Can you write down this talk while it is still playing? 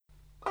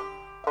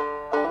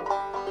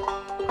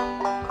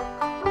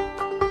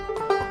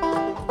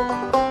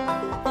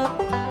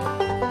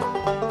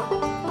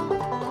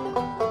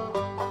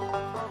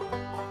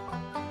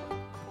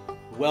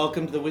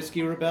welcome to the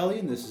Whiskey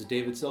Rebellion. This is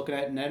David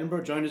Silkenat in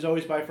Edinburgh, joined as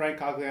always by Frank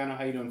Cogliano.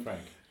 How you doing,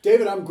 Frank?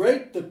 David, I'm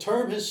great. The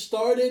term has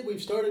started.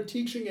 We've started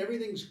teaching.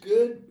 Everything's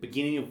good.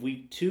 Beginning of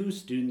week 2,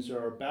 students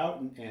are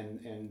about,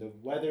 and the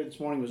weather this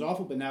morning was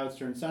awful, but now it's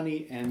turned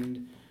sunny,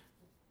 and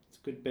it's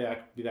good to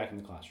be back in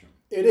the classroom.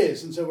 It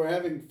is, and so we're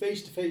having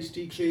face-to-face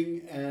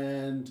teaching,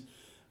 and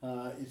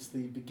it's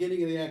the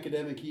beginning of the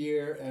academic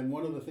year, and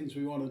one of the things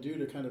we want to do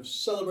to kind of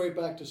celebrate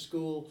back to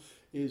school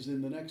is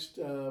in the next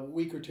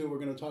week or two, we're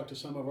going to talk to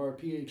some of our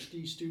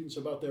PhD students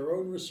about their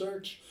own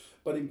research,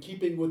 but in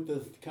keeping with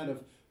the kind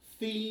of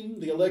theme,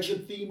 the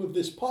alleged theme of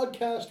this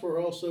podcast,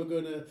 we're also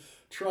going to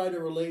try to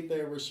relate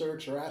their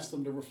research or ask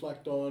them to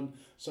reflect on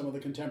some of the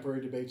contemporary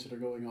debates that are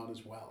going on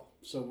as well.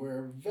 So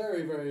we're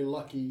very, very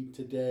lucky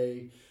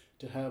today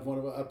to have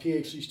a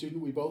PhD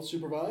student we both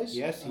supervise.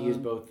 Yes, he is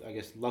both, I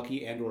guess,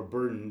 lucky and or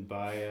burdened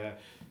by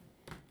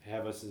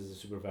have us as a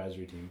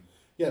supervisory team.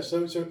 Yes,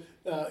 so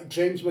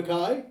James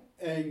Mackay,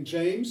 and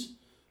James,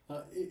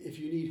 if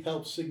you need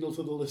help, signal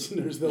to the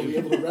listeners, they'll be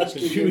able to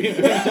rescue you.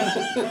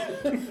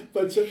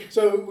 But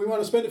so we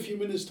want to spend a few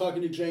minutes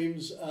talking to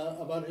James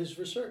about his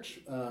research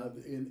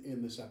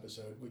in this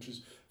episode, which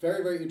is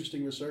very, very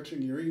interesting research,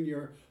 and you're in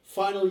your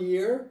final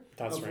year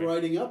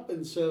writing up.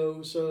 And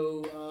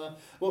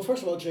well,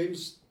 first of all,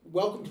 James,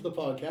 welcome to the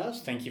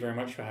podcast. Thank you very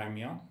much for having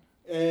me on.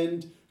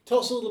 And tell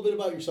us a little bit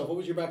about yourself. What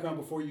was your background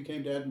before you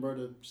came to Edinburgh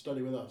to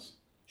study with us?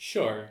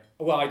 Sure.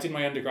 Well, I did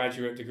my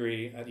undergraduate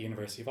degree at the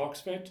University of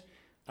Oxford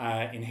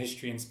in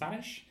history and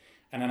Spanish,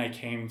 and then I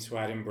came to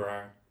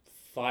Edinburgh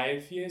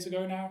 5 years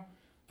ago now,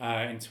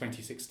 in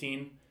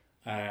 2016,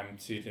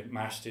 to the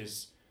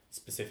Masters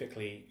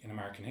specifically in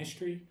American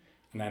history,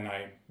 and then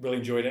I really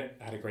enjoyed it,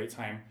 I had a great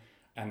time,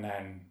 and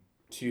then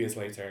 2 years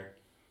later,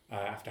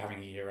 after having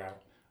a year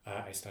out,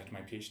 I started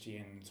my PhD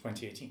in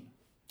 2018.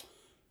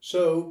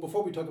 So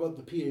before we talk about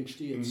the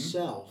PhD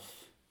itself,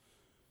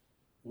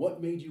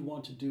 what made you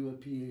want to do a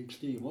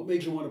PhD? What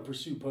made you want to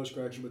pursue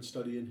postgraduate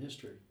study in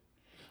history?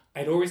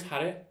 I'd always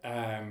had it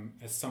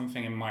as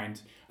something in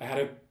mind. I had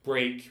a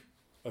break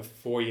of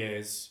 4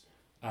 years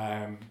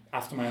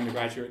after my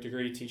undergraduate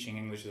degree teaching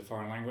English as a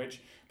foreign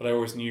language, but I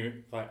always knew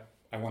that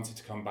I wanted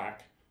to come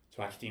back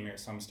to academia at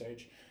some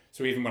stage.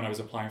 So even when I was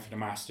applying for the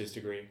master's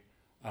degree,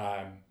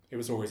 it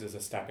was always as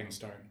a stepping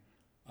stone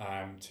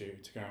to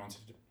go on to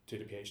do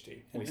the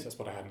PhD. At least that's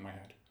what I had in my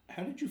head.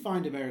 How did you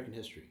find American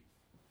history?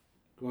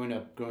 Growing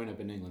up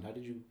in England, how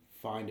did you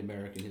find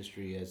American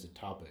history as a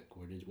topic?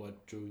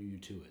 What drew you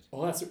to it?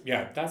 Well,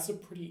 that's a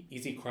pretty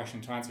easy question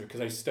to answer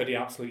because I studied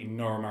absolutely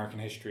no American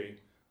history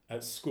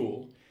at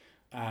school,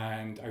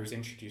 and I was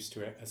introduced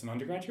to it as an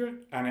undergraduate,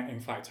 and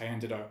in fact I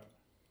ended up,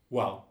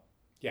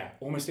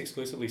 almost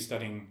exclusively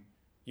studying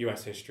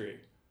US history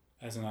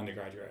as an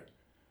undergraduate,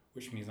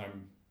 which means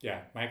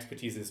my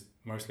expertise is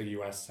mostly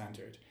US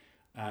centered,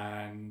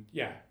 and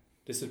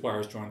this is where I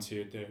was drawn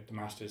to the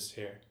masters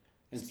here.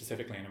 And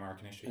specifically in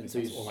American history, and so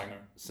that's all I know.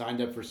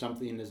 Signed up for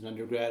something as an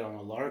undergrad on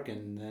a lark,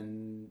 and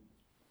then...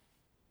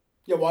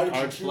 Yeah, why did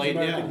you choose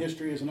American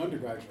history as an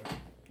undergraduate?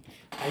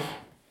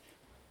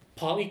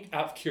 Partly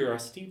out of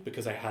curiosity,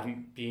 because I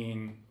hadn't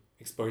been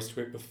exposed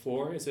to it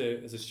before as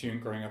a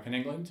student growing up in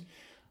England.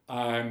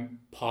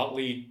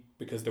 Partly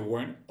because there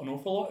weren't an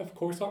awful lot of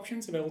course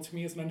options available to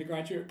me as an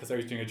undergraduate, because I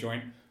was doing a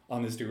joint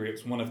honours degree. It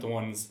was one of the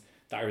ones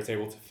that I was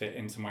able to fit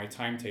into my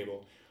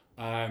timetable.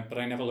 But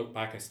I never looked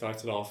back. I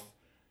started off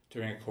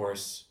doing a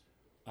course,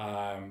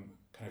 the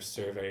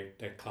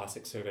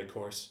classic survey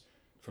course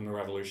from the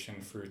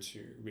Revolution through to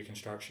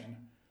Reconstruction.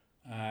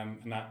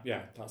 And that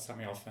set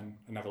me off, and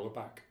I never looked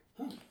back.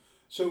 Huh.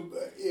 So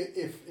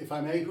if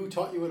I may, who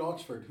taught you at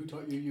Oxford? Who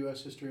taught you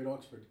US history at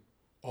Oxford?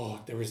 Oh,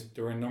 there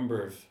were a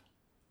number of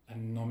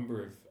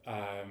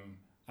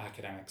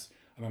academics.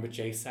 I remember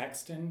Jay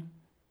Sexton,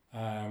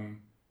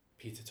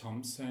 Peter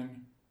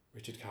Thompson,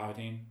 Richard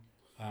Carradine.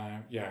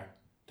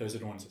 Those are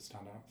the ones that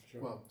stand out for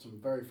sure. Well, some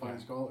very fine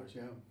scholars,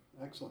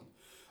 excellent.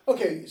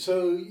 Okay,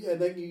 so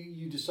and then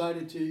you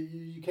decided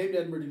you came to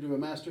Edinburgh to do a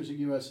master's in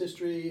U.S.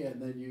 history,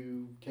 and then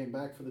you came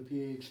back for the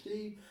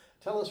PhD.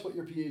 Tell us what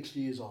your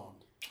PhD is on.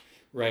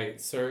 Right,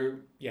 so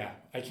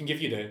I can give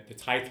you the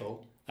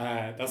title.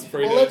 That's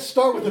let's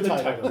start with the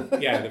title.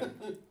 The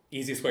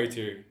easiest way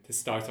to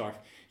start off.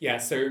 Yeah,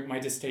 so my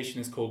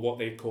dissertation is called What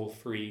They Call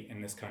Free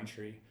in This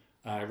Country,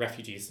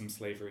 Refugees from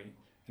Slavery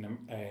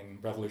in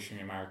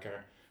Revolutionary America.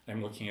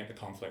 I'm looking at the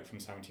conflict from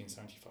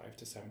 1775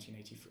 to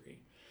 1783.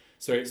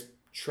 So it's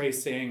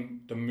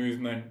tracing the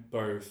movement,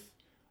 both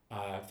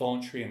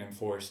voluntary and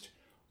enforced,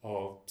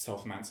 of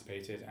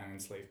self-emancipated and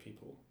enslaved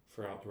people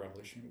throughout the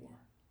Revolutionary War.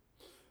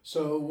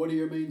 So what are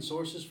your main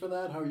sources for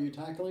that? How are you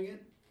tackling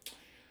it?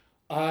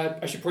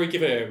 I should probably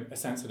give a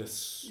sense of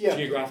the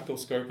geographical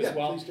scope as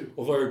well. Please do.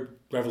 Although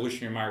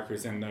Revolutionary America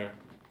is in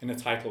the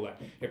title,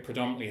 it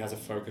predominantly has a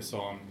focus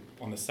on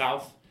the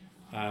South,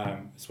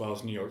 as well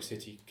as New York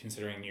City,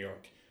 considering New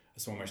York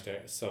as almost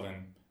a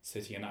southern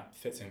city, and that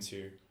fits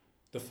into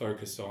the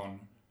focus on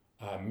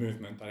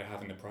movement that I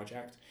have in the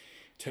project.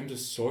 In terms of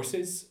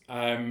sources,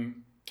 I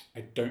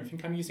don't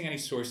think I'm using any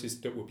sources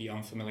that would be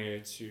unfamiliar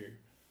to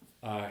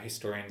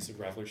historians of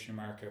Revolutionary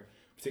America,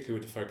 particularly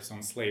with the focus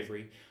on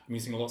slavery. I'm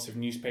using lots of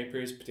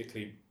newspapers,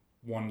 particularly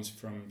ones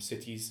from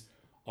cities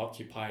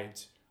occupied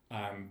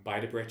by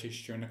the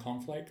British during the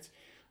conflict.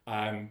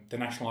 The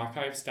National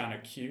Archives down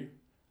at Kew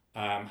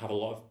have a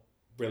lot of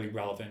really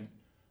relevant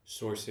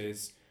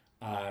sources,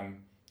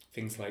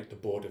 things like the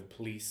Board of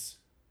Police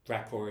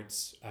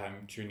records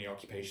during the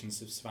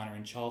occupations of Savannah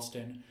and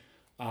Charleston.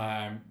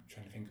 Trying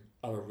to think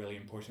other really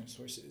important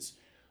sources.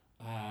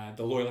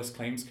 The Loyalist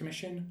Claims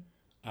Commission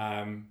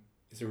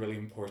is a really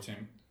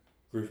important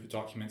group of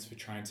documents for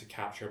trying to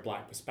capture a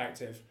Black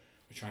perspective,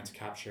 for trying to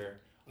capture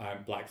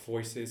Black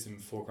voices and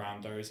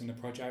foregrounders in the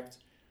project.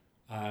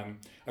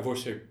 I've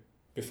also,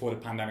 before the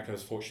pandemic, I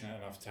was fortunate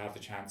enough to have the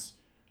chance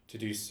to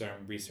do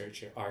some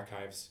research at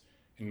archives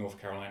in North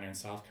Carolina and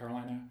South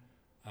Carolina,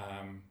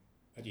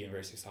 at the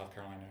University of South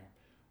Carolina,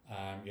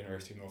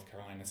 University of North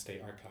Carolina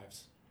State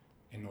Archives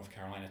in North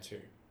Carolina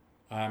too.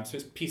 So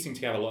it's piecing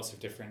together lots of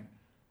different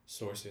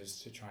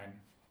sources to try and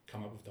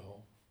come up with the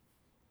whole.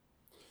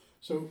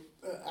 So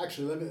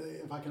actually,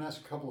 if I can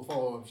ask a couple of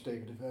follow-ups,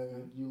 David.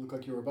 If you look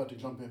like you were about to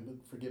jump in, but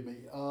forgive me.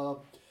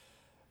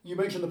 You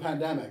mentioned the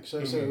pandemic.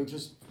 So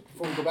just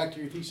before we go back to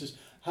your thesis,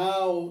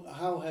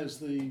 how has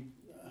the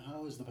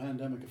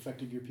pandemic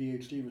affected your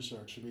PhD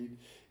research? I mean,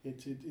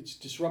 it's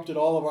disrupted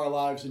all of our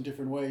lives in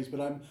different ways.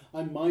 But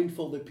I'm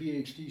mindful that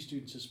PhD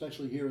students,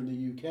 especially here in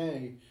the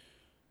UK,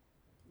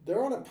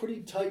 they're on a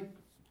pretty tight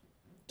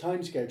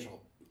time schedule.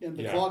 And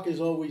the clock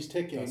is always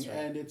ticking, That's right.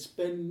 And it's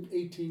been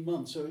 18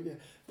 months. So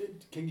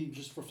can you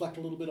just reflect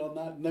a little bit on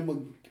that? And then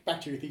we'll get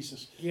back to your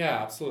thesis.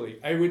 Yeah, absolutely.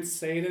 I would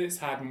say that it's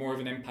had more of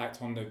an impact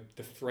on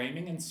the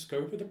framing and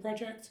scope of the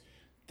project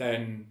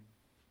than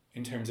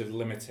in terms of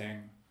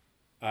limiting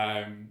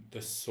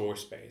the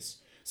source base.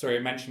 So I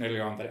mentioned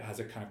earlier on that it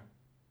has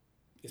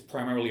it's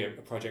primarily a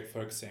project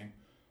focusing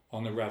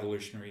on the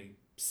revolutionary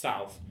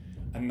South,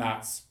 and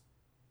that's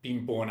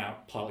been borne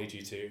out partly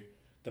due to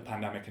the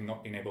pandemic and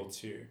not being able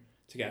to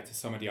get to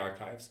some of the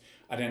archives.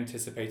 I'd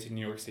anticipated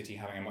New York City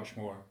having a much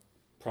more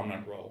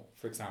prominent role,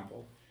 for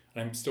example.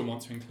 And I still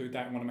want to include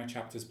that in one of my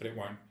chapters, but it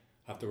won't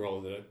have the role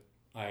that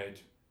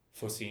I'd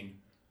foreseen.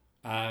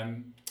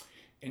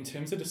 In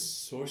terms of the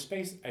source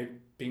base,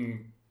 I've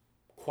been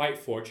quite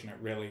fortunate,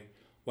 really.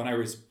 When I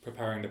was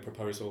preparing the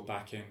proposal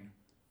back in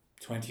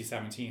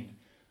 2017,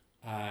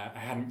 I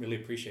hadn't really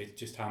appreciated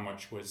just how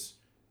much was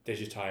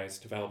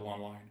digitized, available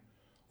online,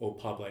 or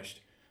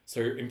published.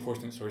 So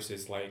important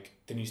sources like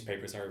the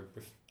newspapers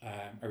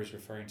I was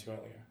referring to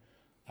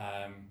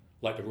earlier,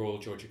 like the Royal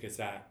Georgia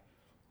Gazette,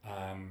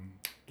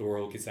 the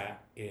Royal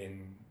Gazette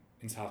in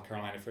South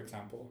Carolina, for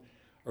example,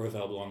 are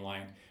available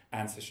online.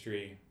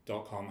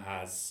 Ancestry.com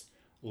has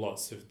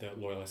lots of the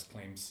Loyalist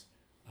claims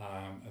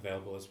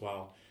available as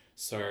well.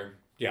 So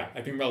yeah,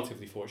 I've been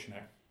relatively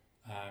fortunate.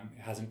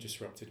 It hasn't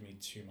disrupted me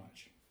too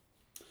much.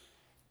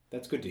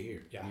 That's good to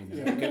hear. Yeah. I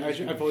mean,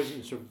 I've always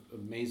been sort of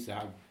amazed at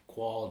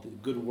how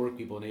good work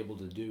people are able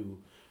to do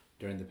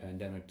during the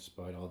pandemic,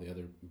 despite all the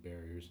other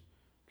barriers.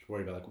 Just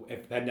worried about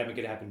if the pandemic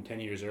had happened 10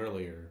 years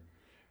earlier.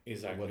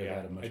 Exactly.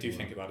 Yeah. I do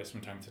think about it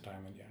from time to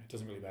time, and it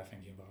doesn't really bear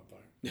thinking about.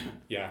 But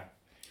yeah.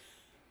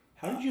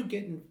 How did you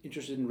get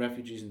interested in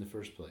refugees in the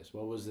first place?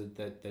 What was it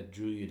that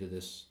drew you to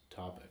this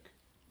topic?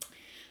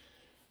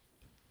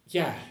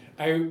 Yeah,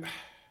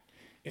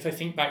 if I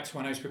think back to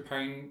when I was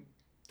preparing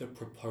the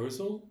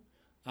proposal,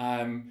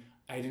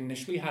 I'd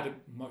initially had a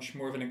much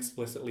more of an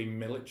explicitly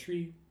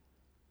military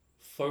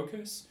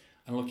focus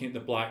and looking at the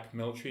Black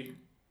military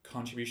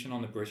contribution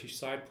on the British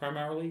side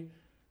primarily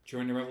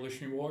during the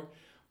Revolutionary War.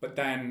 But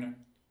then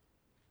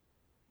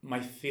my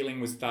feeling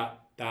was that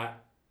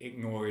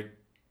ignored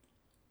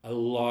a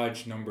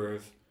large number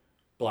of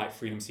Black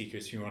freedom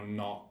seekers who are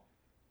not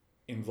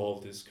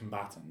involved as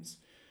combatants.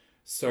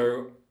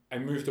 So I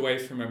moved away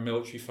from a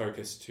military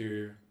focus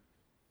to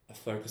a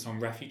focus on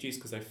refugees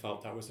because I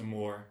felt that was a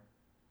more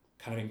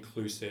kind of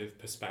inclusive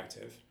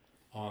perspective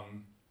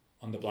on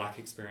the Black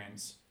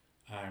experience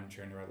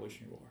during the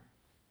Revolutionary War.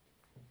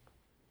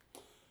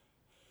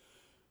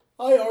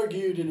 I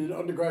argued in an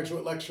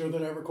undergraduate lecture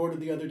that I recorded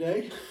the other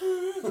day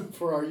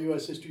for our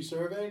U.S. History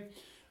Survey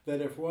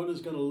that if one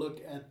is going to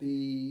look at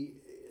the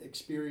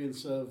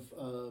experience of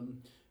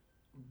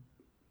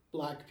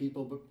Black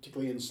people, but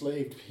particularly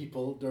enslaved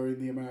people during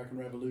the American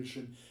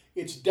Revolution,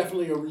 it's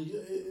definitely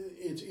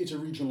it's a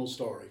regional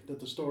story.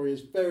 That the story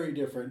is very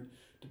different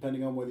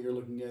depending on whether you're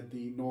looking at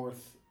the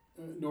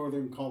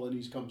northern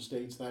colonies come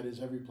states, that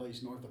is every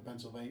place north of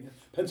Pennsylvania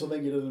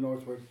to the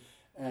northward,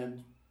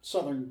 and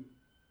southern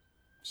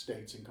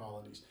states and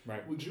colonies.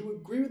 Right. Would you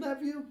agree with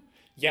that view?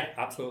 Yeah,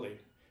 absolutely.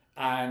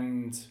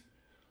 And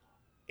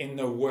in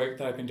the work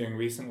that I've been doing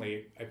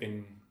recently, I've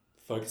been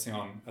focusing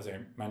on, as I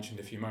mentioned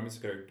a few moments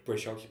ago,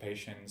 British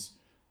occupations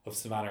of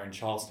Savannah and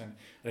Charleston.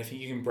 And I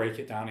think you can break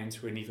it down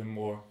into an even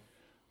more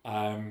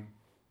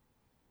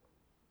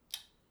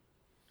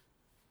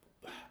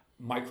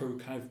micro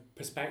kind of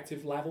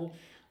perspective level,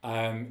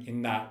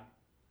 in that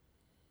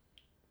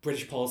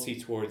British policy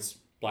towards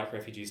Black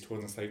refugees,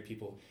 towards enslaved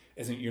people,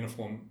 isn't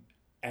uniform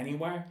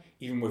anywhere,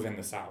 even within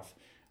the South.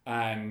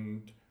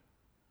 And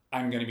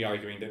I'm going to be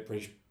arguing that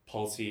British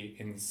policy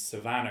in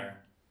Savannah,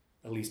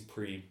 at least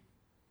pre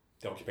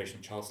the occupation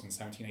of Charleston in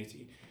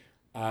 1780,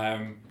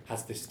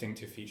 has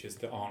distinctive features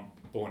that aren't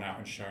borne out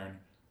and shown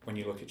when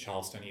you look at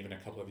Charleston even a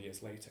couple of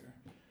years later.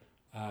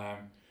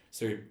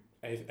 So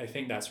I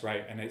think that's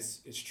right, and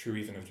it's true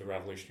even of the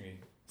Revolutionary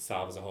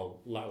South as a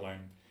whole, let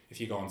alone if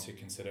you go on to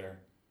consider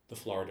the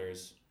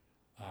Floridas,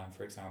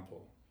 for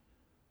example.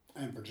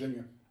 And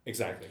Virginia.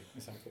 Exactly.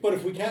 But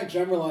if we can't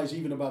generalize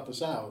even about the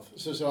South,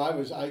 so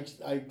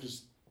I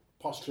just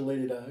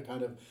postulated a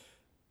kind of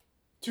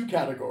two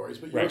categories,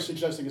 but you're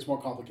suggesting it's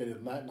more complicated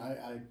than that, and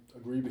I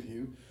agree with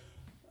you.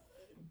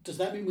 Does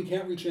that mean we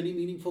can't reach any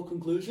meaningful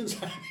conclusions?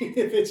 I mean,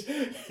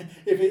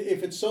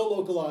 if it's so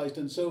localized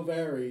and so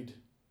varied,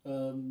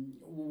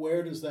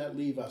 where does that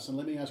leave us? And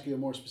let me ask you a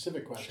more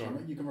specific question.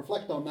 Sure. You can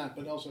reflect on that,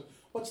 but also,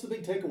 what's the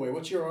big takeaway?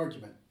 What's your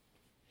argument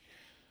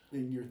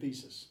in your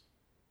thesis?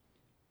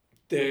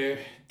 The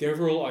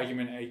overall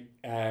argument,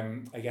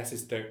 I guess,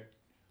 is that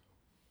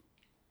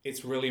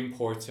it's really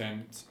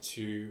important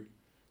to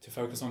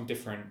focus on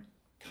different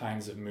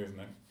kinds of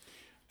movement.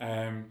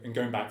 And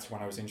going back to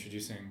when I was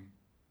introducing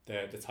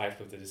the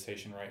title of the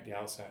dissertation right at the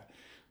outset,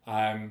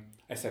 I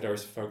said I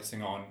was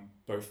focusing on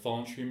both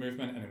voluntary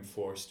movement and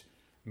enforced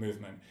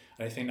movement.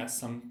 And I think that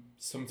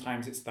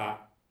sometimes it's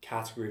that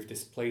category of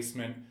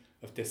displacement,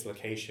 of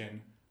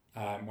dislocation,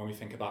 when we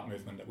think about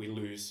movement, that we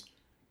lose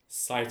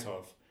sight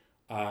of,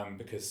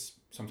 because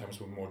sometimes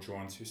we're more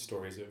drawn to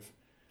stories of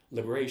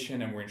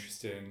liberation and we're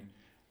interested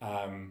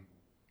in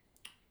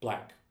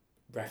Black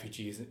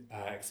refugees'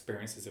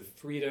 experiences of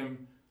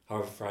freedom,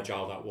 however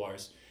fragile that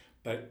was.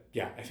 But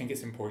yeah, I think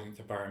it's important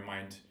to bear in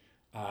mind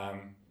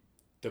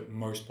that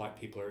most Black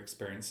people are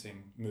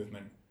experiencing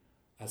movement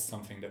as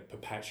something that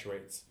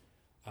perpetuates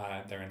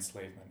their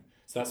enslavement.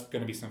 So that's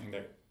going to be something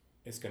that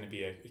is going to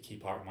be a key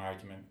part of my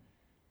argument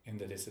in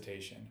the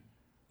dissertation.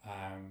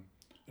 I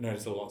know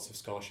there's lots of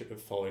scholarship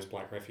that follows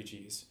Black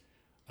refugees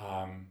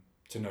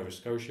to Nova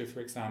Scotia,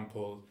 for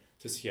example,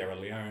 to Sierra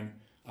Leone,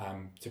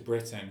 to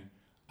Britain,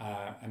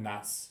 and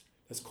that's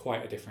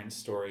quite a different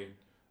story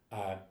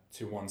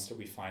to ones that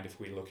we find if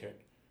we look at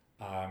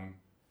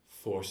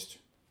forced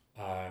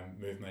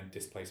movement,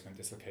 displacement,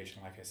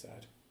 dislocation, like I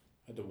said,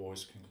 at the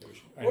war's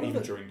conclusion, and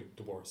even during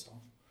the war itself.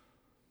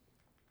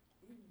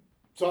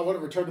 So I want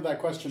to return to that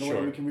question, Sure.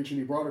 whether we can reach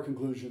any broader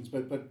conclusions,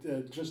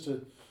 but just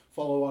to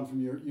follow on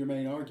from your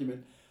main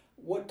argument,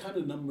 what kind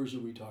of numbers are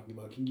we talking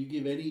about? Can you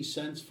give any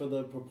sense for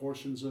the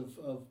proportions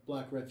of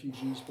Black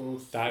refugees,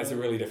 both? That is a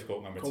really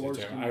difficult number to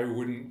coerced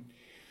determine.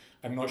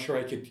 I'm not sure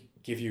I could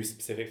give you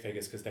specific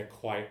figures because they're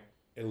quite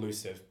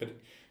elusive, but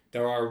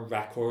there are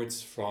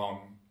records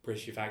from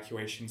British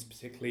evacuations,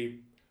 particularly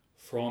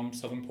from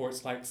southern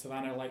ports like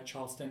Savannah, like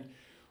Charleston,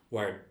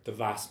 where the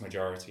vast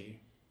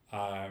majority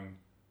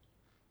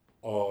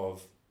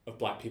of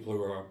Black people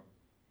who are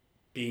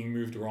being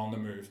moved or on the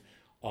move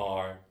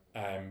are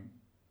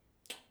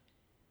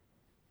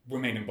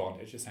remain in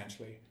bondage,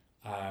 essentially,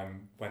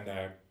 when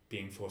they're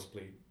being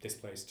forcibly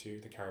displaced to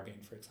the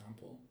Caribbean, for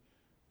example.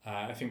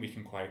 I think we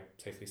can quite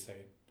safely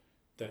say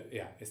that,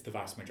 yeah, it's the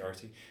vast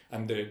majority.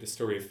 And the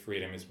story of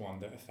freedom is one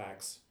that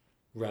affects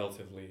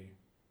relatively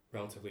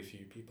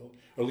few people,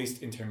 or at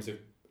least in terms of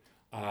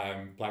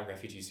Black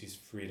refugees whose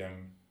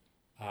freedom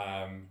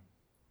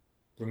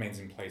remains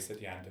in place at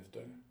the end of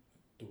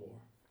the war.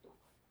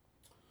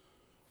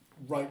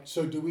 Right.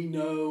 So do we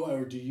know,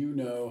 or do you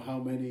know, how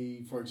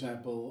many, for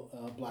example,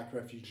 Black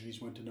refugees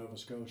went to Nova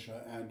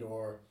Scotia and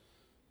or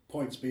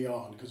points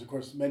beyond? Because, of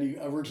course, many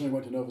originally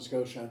went to Nova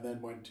Scotia and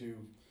then went to...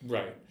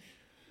 Right.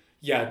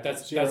 Yeah,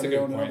 that's a good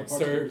Leone and point. other parts of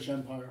the British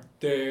Empire.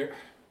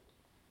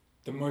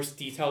 The most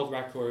detailed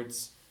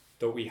records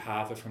that we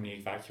have are from the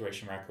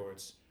evacuation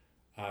records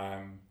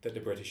that the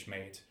British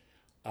made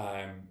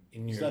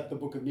in New York. Is that the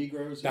Book of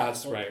Negroes?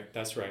 That's right.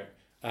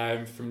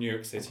 From New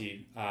York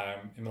City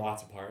in the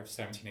latter part of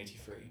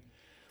 1783.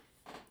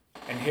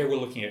 And here we're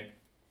looking at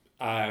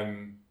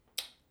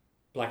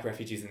Black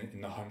refugees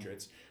in the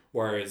hundreds,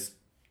 whereas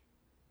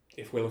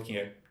if we're looking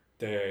at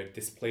the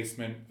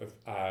displacement of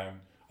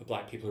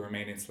Black people who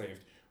remain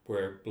enslaved,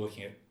 we're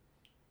looking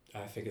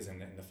at figures in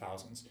the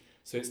thousands.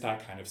 So it's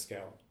that kind of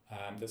scale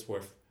that's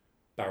worth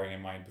bearing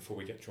in mind before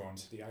we get drawn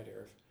to the idea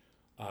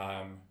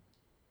of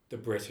the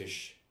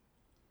British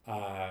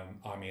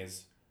army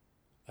as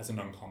an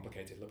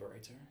uncomplicated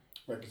liberator.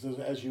 Right, because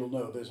as you'll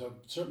know, there's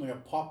certainly a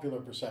popular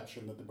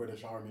perception that the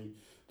British Army,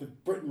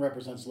 that Britain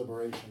represents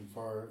liberation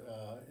for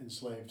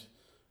enslaved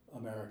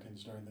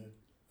Americans during the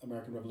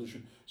American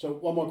Revolution. So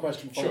one more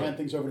question before I hand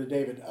things over to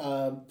David.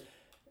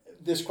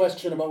 This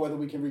question about whether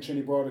we can reach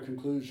any broader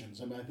conclusions.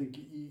 I mean, I think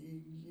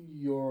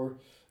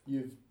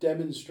you've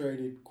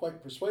demonstrated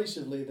quite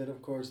persuasively that,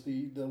 of course,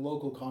 the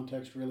local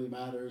context really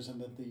matters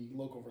and that the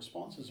local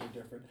responses are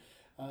different.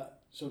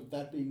 So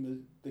that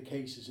being the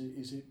case,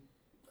 is it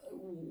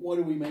what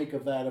do we make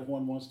of that if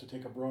one wants to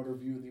take a broader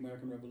view of the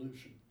American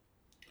Revolution?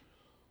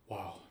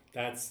 Wow,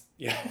 that's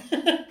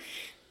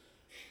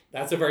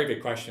that's a very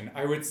big question.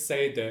 I would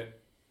say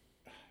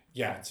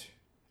that,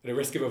 at the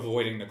risk of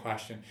avoiding the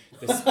question,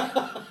 this,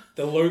 the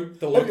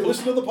Have you local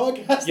listened to the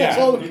podcast? Yeah.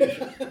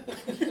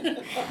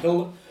 That's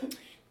all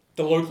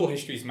the local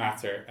histories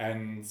matter,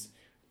 and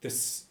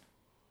this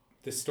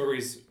the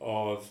stories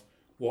of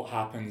what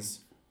happens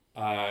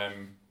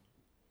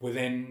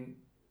within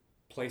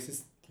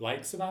places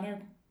like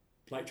Savannah,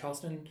 like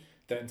Charleston,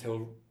 that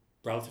until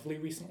relatively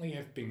recently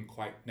have been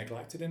quite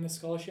neglected in the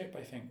scholarship.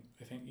 I think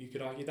you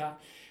could argue that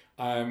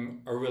are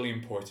really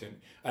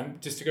important. And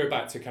just to go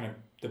back to kind of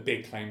the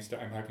big claims that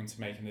I'm hoping to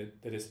make in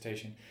the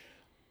dissertation,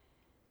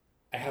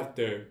 I have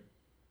the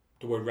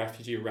word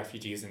refugee or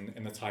refugees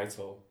in the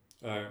title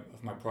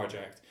of my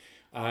project.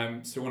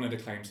 So one of the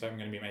claims that I'm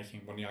going to be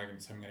making, one of the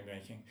arguments I'm going to be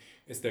making,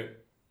 is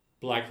that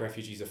Black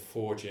refugees are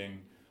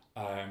forging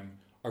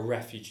a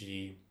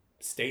refugee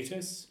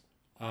status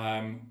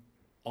on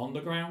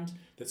the ground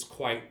that's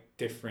quite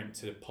different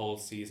to the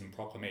policies and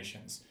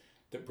proclamations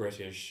that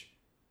British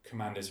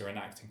commanders are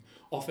enacting,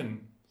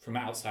 often from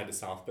outside the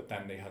South, but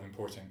then they have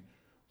important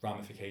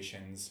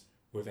ramifications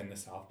within the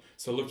South.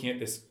 So looking at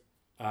this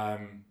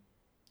kind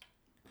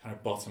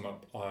of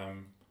bottom-up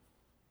on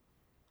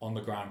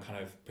the ground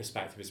kind of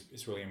perspective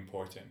is really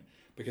important,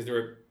 because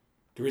there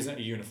isn't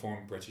a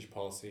uniform British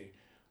policy,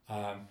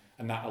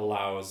 and that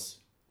allows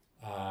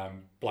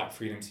Black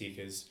freedom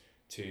seekers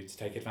to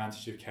take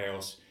advantage of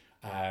chaos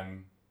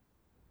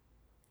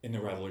in the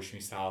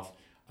revolutionary South,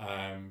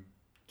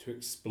 to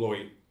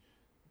exploit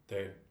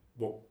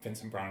what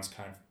Vincent Brown's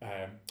kind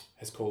of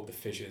has called the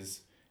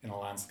fissures in a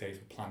landscape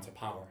of planter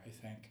power, I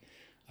think,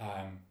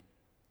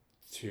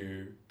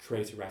 to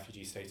create a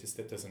refugee status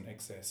that doesn't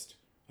exist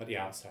at the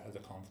outset of the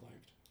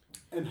conflict.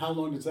 And how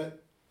long does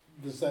that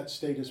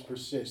status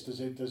persist?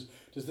 Does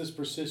this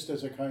persist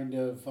as a kind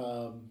of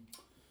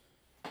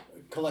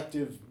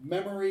collective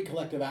memory,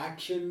 collective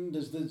action?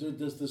 If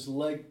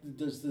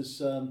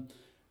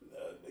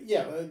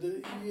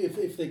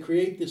they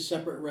create this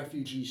separate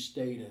refugee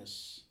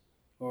status,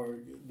 or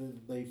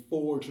they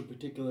forge a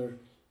particular,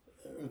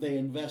 or they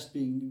invest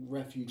being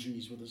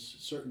refugees with a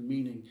certain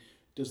meaning,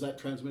 does that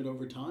transmit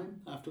over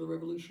time after the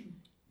revolution?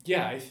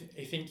 Yeah, I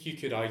think you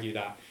could argue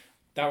that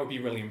would be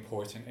really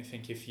important. I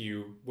think if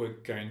you were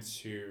going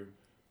to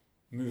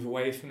move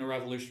away from the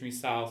revolutionary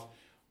South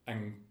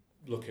and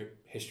look at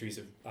histories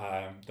of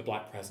the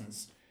Black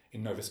presence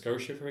in Nova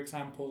Scotia, for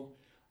example,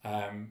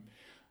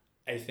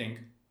 I think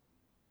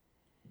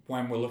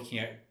when we're looking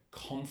at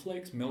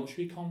conflicts,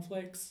 military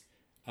conflicts,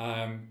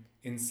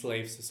 in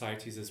slave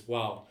societies as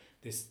well,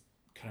 this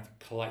kind of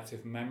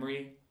collective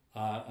memory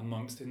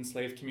amongst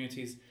enslaved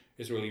communities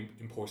is really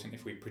important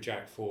if we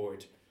project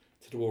forward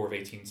to the War of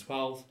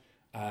 1812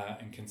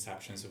 and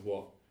conceptions of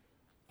what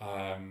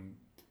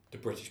the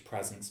British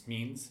presence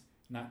means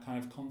in that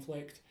kind of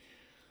conflict.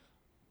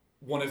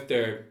 One of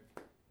the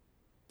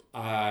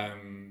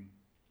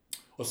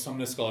or some of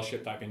the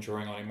scholarship that I've been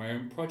drawing on in my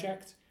own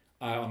project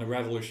on the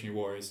Revolutionary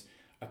War is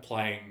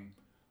applying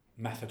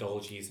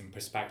methodologies and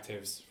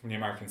perspectives from the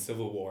American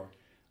Civil War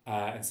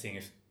and seeing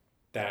if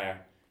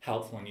they're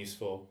helpful and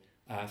useful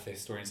for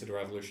historians of the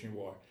Revolutionary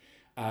War.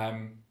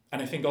 And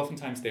I think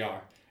oftentimes they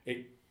are.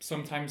 It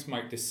sometimes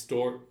might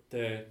distort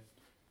the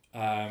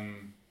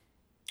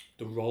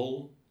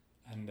role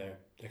and the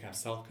kind of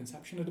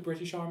self-conception of the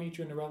British Army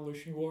during the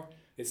Revolutionary War.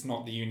 It's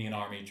not the Union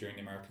Army during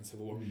the American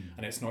Civil War,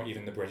 and it's not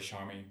even the British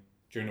Army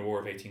during the War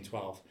of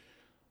 1812.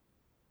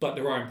 But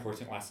there are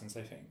important lessons,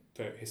 I think,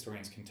 that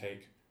historians can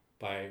take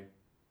by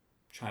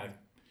trying to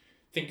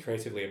think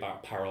creatively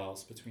about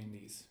parallels between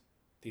these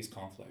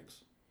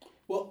conflicts.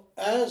 Well,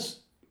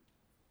 as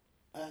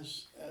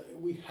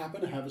we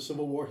happen to have a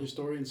Civil War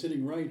historian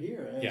sitting right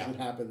here, as it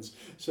happens.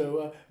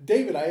 So,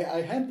 David,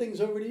 I hand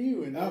things over to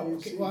you. And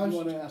okay. You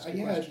want to ask a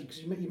question?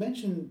 Because you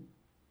mentioned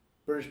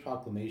British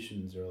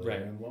proclamations earlier,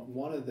 right. And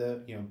one of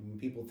the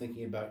people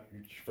thinking about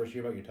first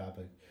hear about your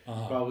topic,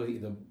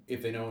 probably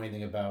if they know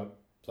anything about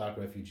Black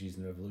refugees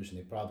in the Revolution,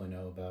 they probably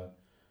know about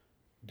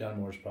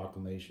Dunmore's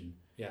proclamation.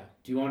 Yeah.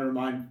 Do you want to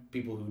remind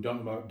people who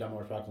don't know about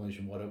Dunmore's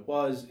proclamation what it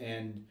was?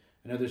 And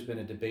I know there's been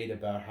a debate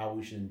about how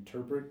we should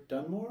interpret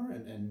Dunmore,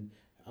 and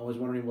I was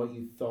wondering what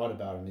you thought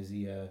about him. Is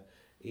he a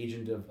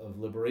agent of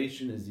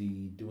liberation? Is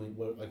he doing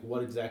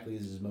what exactly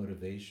is his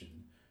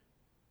motivation?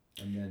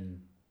 And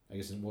then I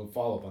guess we'll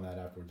follow up on that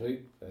afterwards. I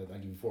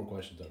give you 4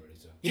 questions already.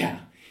 So yeah,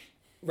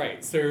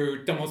 right. So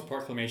Dunmore's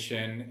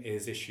proclamation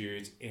is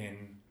issued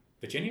in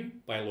Virginia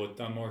by Lord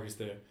Dunmore, who's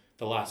the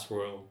last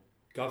royal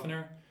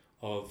governor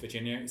of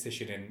Virginia. It's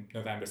issued in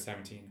November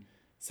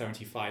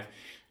 1775. I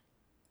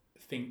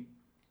think.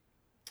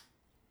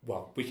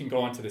 Well, we can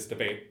go on to this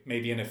debate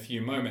maybe in a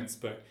few moments,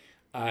 but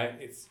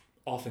it's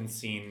often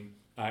seen,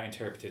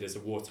 interpreted as a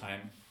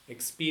wartime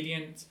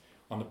expedient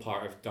on the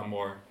part of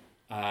Dunmore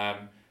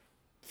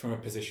from a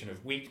position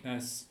of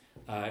weakness.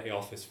 It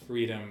offers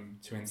freedom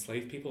to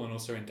enslaved people and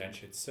also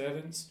indentured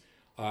servants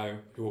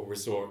who will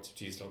resort,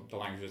 to use the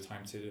language of the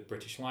time, to the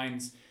British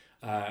lines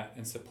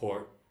and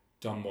support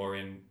Dunmore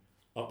in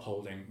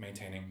upholding,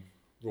 maintaining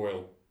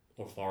royal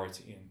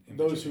authority in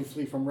those Virginia. who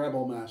flee from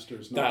rebel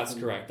masters. That's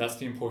correct. That's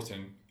the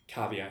important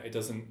caveat. It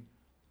doesn't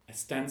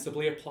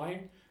ostensibly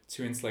apply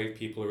to enslaved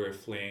people who are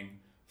fleeing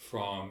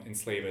from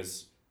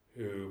enslavers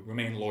who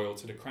remain loyal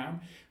to the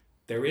crown.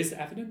 There is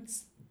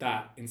evidence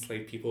that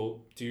enslaved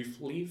people do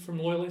flee from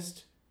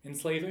loyalist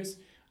enslavers,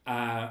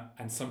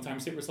 and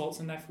sometimes it results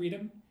in their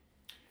freedom.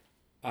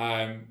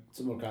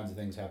 Similar kinds of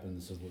things happen in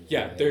the Civil War.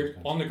 Yeah, they're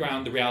on the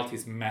ground. The reality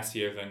is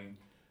messier than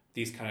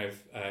these kind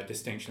of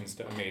distinctions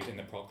that are made in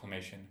the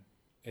proclamation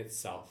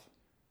itself.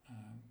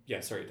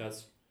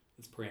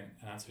 That's pretty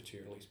an answer to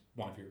at least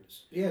one of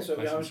yours. Yeah. So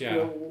questions.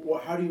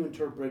 How do you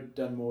interpret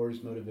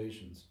Dunmore's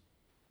motivations?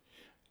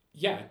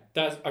 Yeah,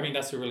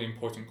 that's a really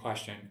important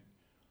question.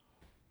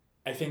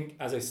 I think,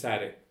 as I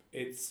said,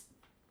 it's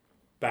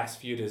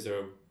best viewed as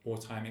a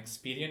wartime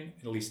expedient,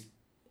 at least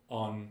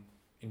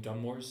in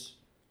Dunmore's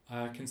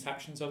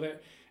conceptions of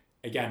it.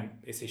 Again,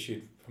 it's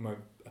issued from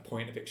a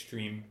point of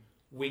extreme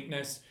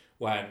weakness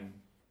when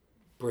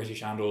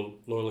British and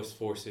loyalist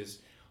forces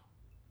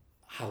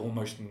have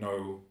almost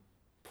no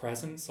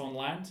presence on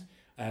land.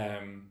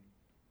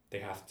 They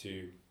have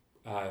to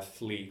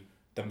flee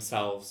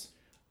themselves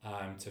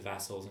to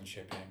vessels and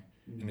shipping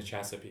in the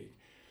Chesapeake.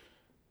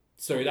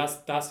 So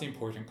that's the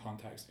important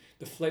context.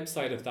 The flip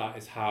side of that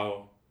is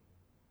how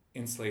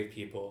enslaved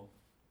people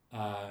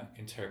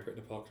interpret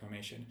the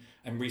proclamation,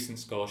 and recent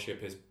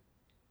scholarship has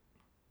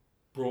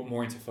brought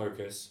more into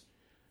focus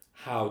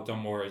how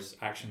Dunmore's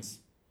actions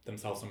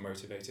themselves are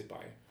motivated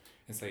by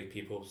enslaved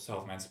people,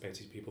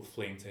 self-emancipated people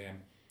fleeing to him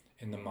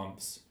in the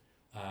months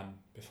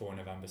before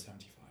November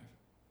 75.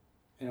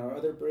 And are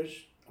other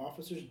British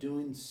officers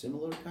doing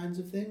similar kinds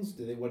of things?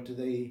 What do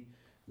they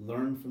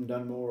learn from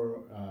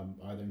Dunmore,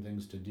 either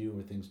things to do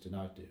or things to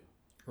not do?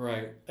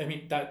 Right. I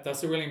mean,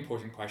 that's a really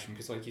important question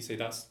because, like you say,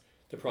 that's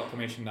the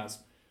proclamation that's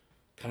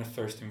kind of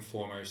first and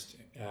foremost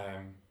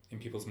in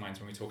people's minds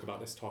when we talk about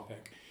this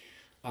topic.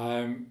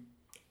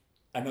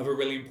 Another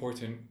really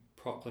important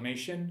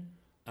proclamation,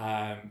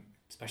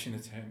 especially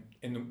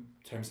in the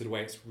terms of the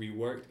way it's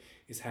reworked,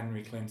 is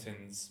Henry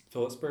Clinton's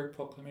Phillipsburg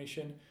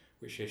Proclamation,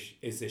 which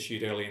is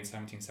issued early in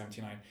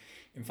 1779.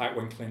 In fact,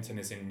 when Clinton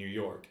is in New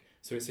York.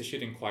 So it's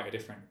issued in quite a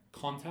different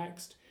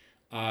context.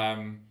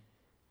 And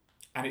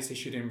it's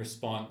issued in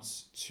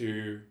response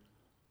to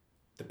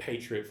the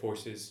Patriot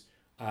forces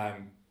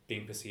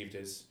being perceived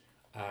as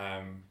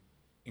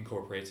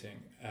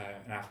incorporating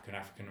an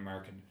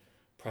African-American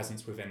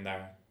presence within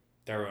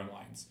their own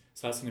lines.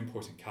 So that's an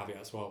important caveat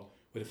as well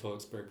with the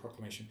Phillipsburg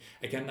Proclamation.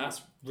 Again,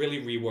 that's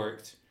really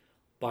reworked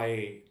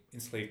by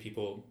enslaved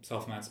people,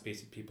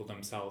 self-emancipated people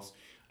themselves.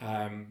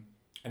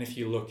 And if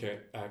you look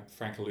at,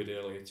 Frank alluded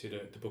earlier to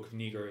the Book of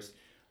Negroes,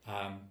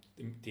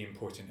 the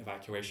important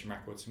evacuation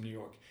records from New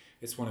York,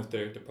 it's one of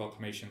the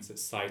proclamations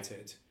that's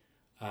cited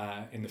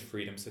in the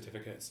freedom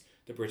certificates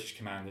the British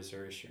commanders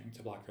are issuing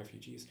to black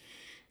refugees.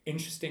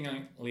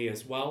 Interestingly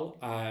as well,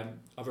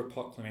 other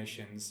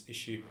proclamations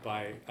issued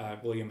by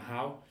William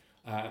Howe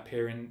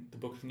appear in the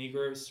Book of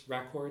Negroes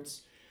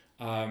records,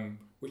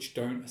 which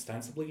don't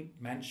ostensibly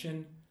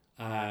mention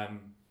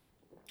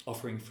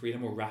offering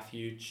freedom or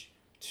refuge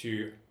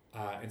to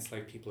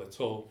enslaved people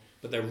at all,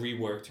 but they're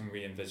reworked and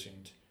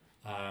re-envisioned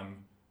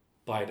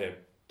by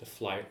the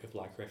flight of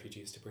black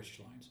refugees to British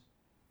lines.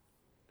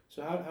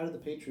 So how do the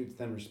Patriots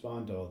then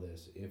respond to all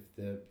this? If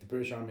the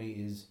British Army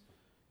is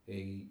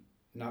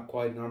not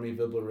quite an army of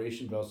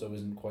liberation, but also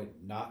isn't quite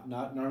not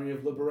an army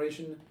of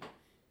liberation,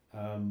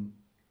 how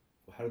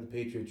do the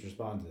Patriots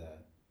respond to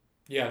that?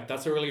 Yeah,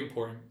 that's a really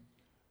important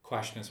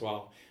question as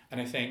well. And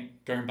I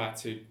think going back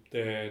to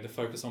the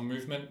focus on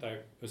movement that I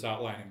was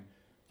outlining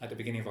at the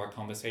beginning of our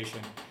conversation,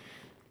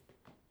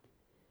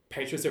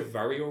 Patriots are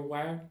very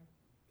aware,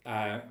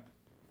 I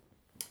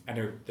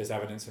know there's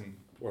evidence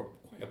or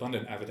quite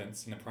abundant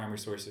evidence in the primary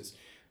sources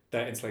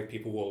that enslaved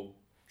people will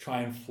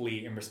try and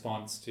flee in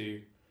response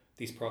to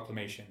these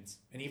proclamations,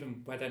 and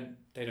even where then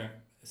they don't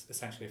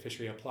essentially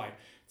officially apply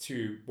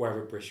to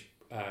wherever British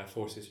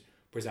forces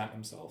present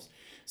themselves.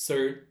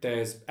 So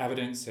there's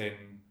evidence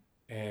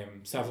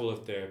in several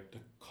of the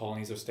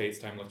colonies or states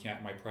that I'm looking at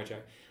in my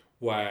project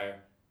where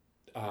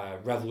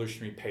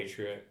revolutionary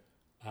patriot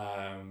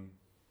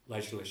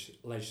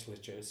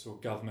legislatures or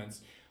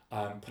governments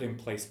put in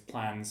place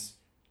plans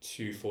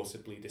to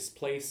forcibly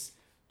displace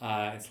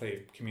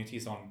enslaved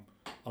communities on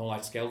a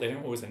large scale. They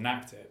don't always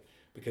enact it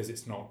because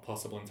it's not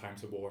possible in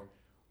times of war.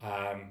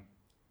 And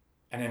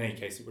in any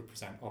case, it would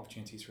present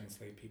opportunities for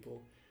enslaved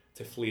people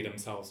to flee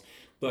themselves.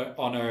 But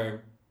on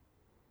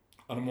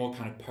a more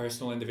kind of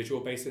personal,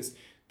 individual basis,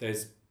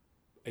 there's,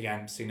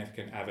 again,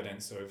 significant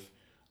evidence of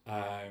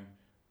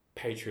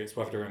patriots,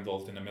 whether they're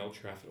involved in a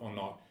military effort or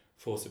not,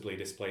 forcibly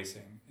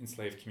displacing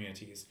enslaved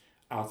communities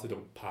out of the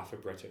path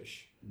of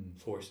British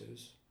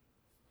forces.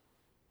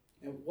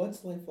 And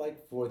what's life like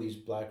for these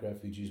black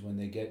refugees when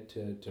they get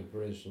to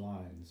British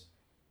lines?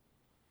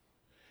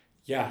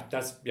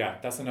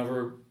 That's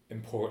another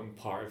important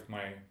part of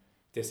my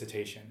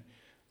dissertation.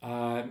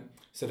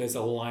 So there's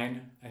a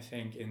line, I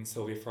think, in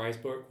Sylvia Fry's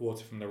book,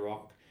 Water from the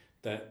Rock,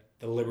 that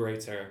the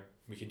liberator,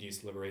 we could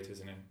use liberators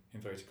in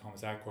inverted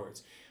commas, air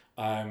quotes,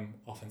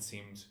 often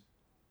seemed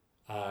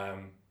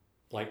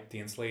like the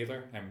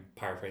enslaver. I'm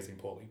paraphrasing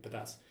poorly, but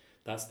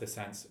that's the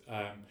sense.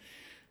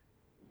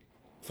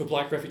 For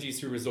black refugees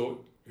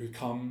who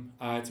come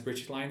to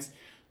British lines,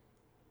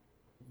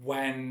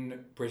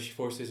 when British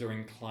forces are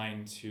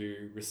inclined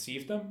to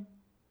receive them,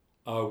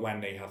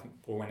 when they have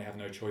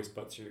no choice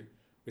but to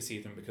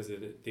receive them because of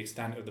the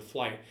extent of the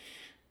flight,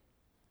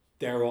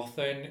 they're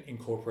often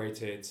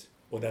incorporated,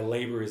 or their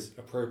labour is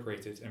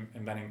appropriated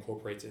and then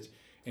incorporated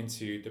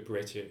into the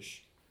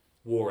British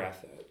war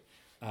effort.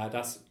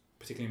 That's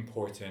particularly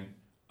important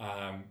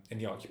in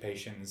the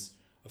occupations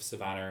of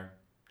Savannah,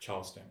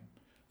 Charleston.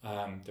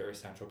 They're a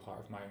central part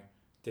of my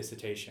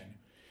dissertation.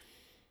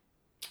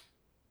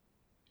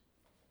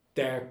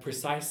 Their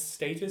precise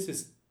status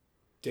is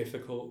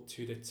difficult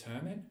to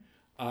determine.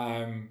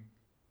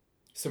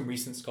 Some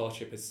recent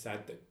scholarship has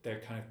said that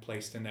they're kind of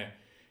placed in their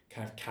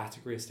kind of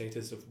category of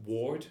status of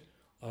ward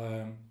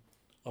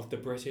of the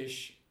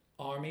British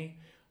Army.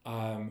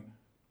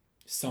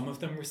 Some of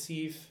them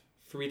receive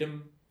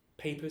freedom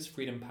papers,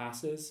 freedom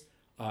passes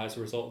as a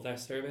result of their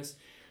service.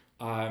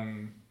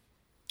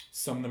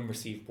 Some of them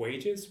receive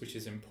wages, which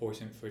is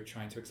important for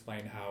trying to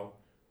explain how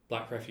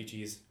black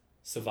refugees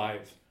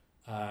survive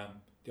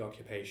the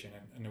occupation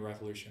and the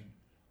revolution,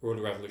 or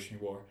the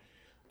Revolutionary War.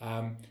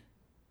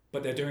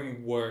 But they're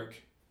doing work,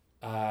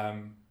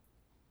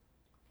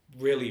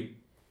 really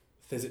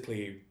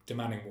physically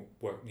demanding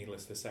work,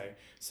 needless to say.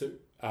 So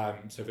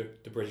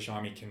that the British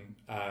Army can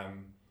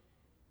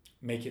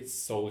make its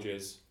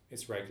soldiers,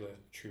 its regular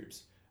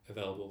troops,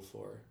 available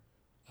for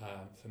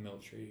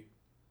military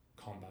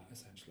combat,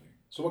 essentially.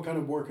 So what kind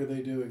of work are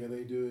they doing? Are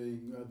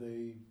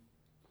they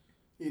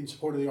in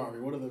support of the army?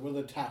 What are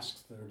the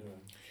tasks they're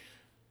doing?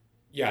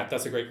 Yeah,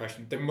 that's a great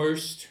question. The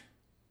most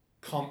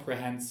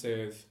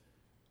comprehensive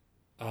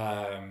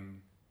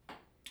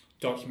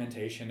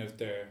documentation of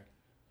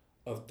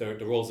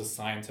the roles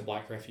assigned to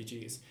black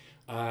refugees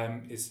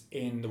is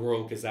in the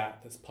Royal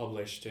Gazette that's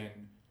published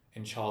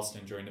in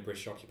Charleston during the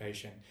British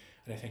occupation.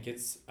 And I think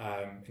it's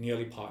in the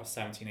early part of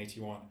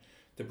 1781,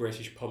 the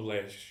British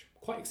publish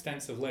quite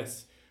extensive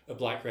lists of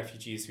black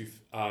refugees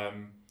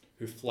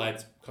who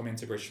fled, come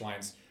into British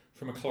lines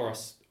from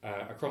across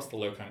the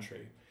Low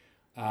Country,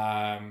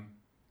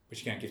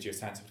 which again gives you a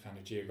sense of kind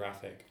of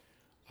geographic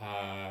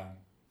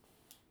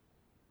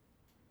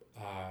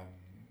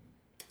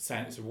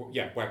sense of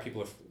where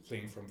people are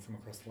fleeing from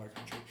across the Low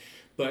Country.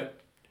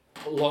 But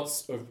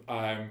lots of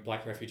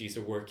black refugees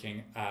are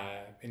working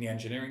in the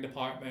engineering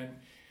department.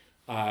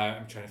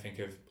 I'm trying to think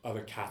of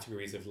other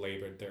categories of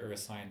labour that are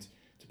assigned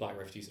to black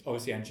refugees.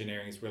 Obviously,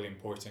 engineering is really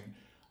important,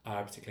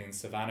 particularly in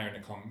Savannah in the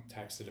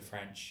context of the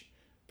French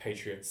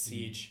Patriot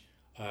siege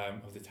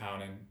of the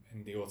town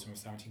in the autumn of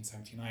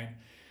 1779.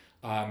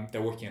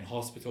 They're working in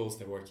hospitals,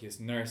 they're working as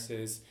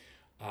nurses,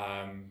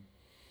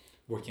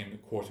 working in the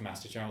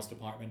Quartermaster General's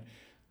department.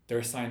 They're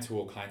assigned to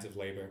all kinds of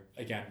labour,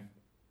 again,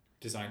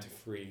 designed to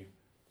free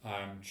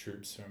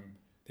troops from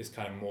this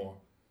kind of more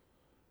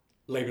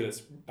labour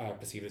that's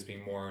perceived as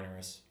being more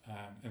onerous,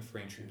 and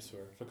freeing troops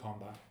for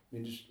combat. I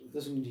mean, just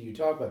listening to you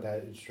talk about that,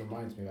 it just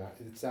reminds me about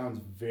it. Sounds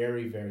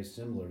very, very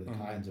similar to the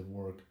kinds of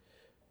work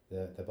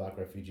that black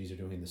refugees are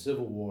doing in the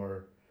Civil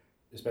War,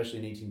 especially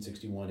in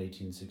 1861,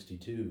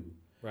 1862.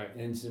 Right.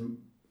 And some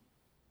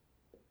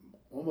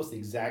almost the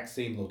exact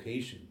same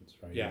locations,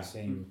 right? Yeah. The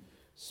same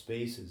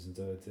spaces, and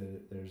so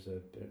there's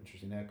an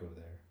interesting echo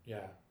there.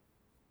 Yeah.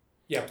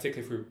 Yeah,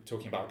 particularly if we're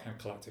talking about kind of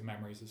collective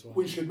memories as well.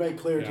 We should make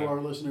clear to our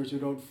listeners who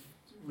don't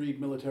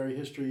read military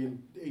history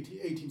and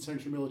 18th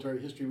century military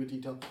history with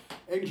detail.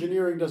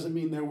 Engineering doesn't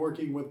mean they're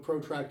working with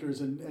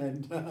protractors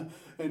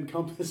and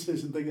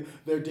compasses and things.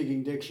 They're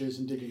digging ditches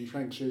and digging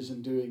trenches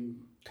and doing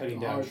cutting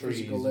down trees.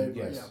 Physical labor.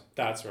 Yes. Yeah.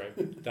 That's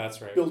right.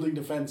 That's right. Building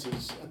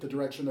defenses at the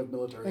direction of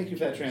military. Thank you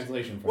for that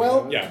translation. For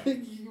well, yeah.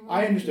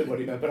 I understood what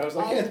he meant, but I was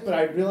like, yes, but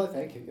I realized,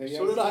 thank you.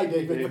 So did I,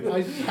 David.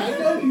 I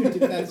know you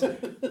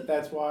did.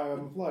 That's why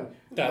I'm applauding.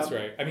 That's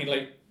right. I mean,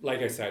 like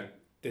I said,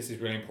 this is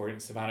really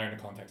important. Savannah in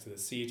the context of the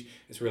siege.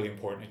 It's really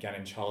important, again,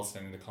 in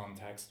Charleston in the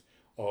context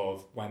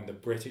of when the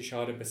British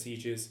are the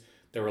besiegers.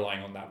 They're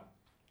relying on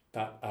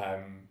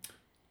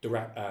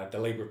the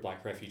labour of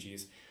black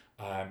refugees,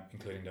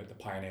 including the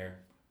pioneer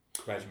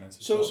regiments.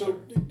 So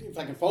if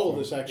I can follow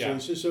this, actually.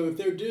 Yeah. So if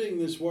they're doing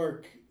this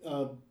work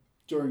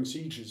during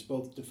sieges,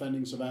 both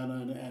defending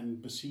Savannah and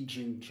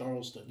besieging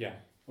Charleston,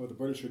 or the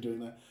British are doing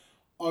that,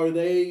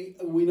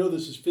 we know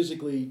this is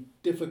physically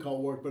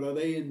difficult work, but are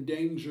they in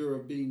danger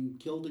of being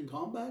killed in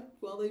combat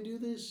while they do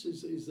this?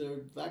 Is there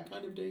that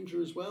kind of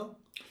danger as well?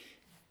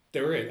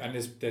 There is, and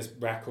there's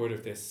record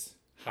of this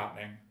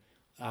happening.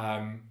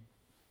 I'm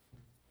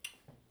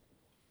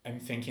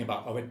thinking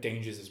about other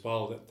dangers as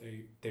well that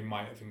they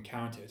might have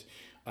encountered.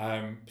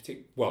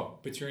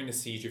 But during the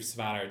siege of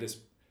Savannah,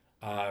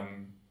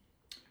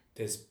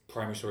 there's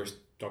primary source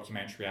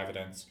documentary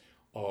evidence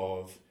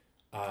of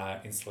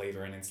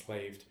enslaver and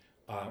enslaved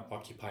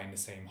occupying the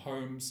same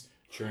homes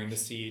during the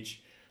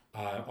siege,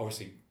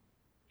 obviously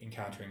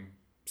encountering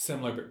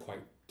similar but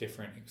quite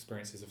different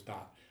experiences of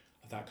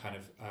that kind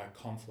of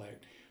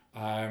conflict.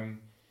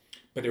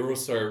 But there were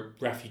also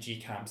refugee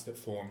camps that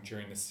formed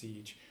during the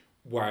siege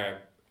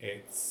where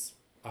it's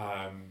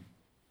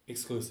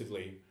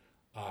exclusively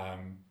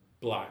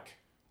black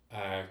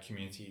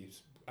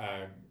communities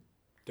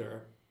that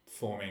are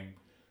forming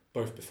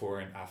both before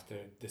and after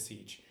the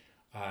siege.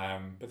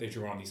 But they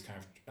draw on these kind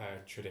of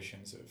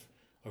traditions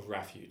of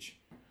refuge.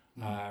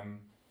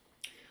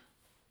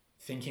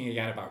 Thinking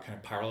again about kind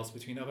of parallels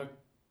between other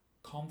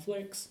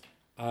conflicts,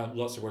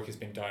 lots of work has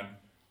been done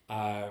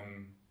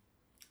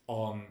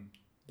on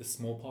the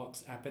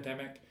smallpox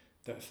epidemic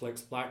that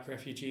afflicts black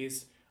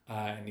refugees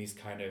and these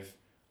kind of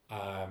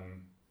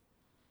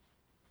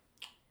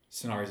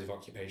scenarios of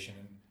occupation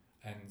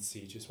and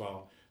siege as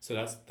well. So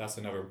that's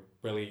another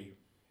really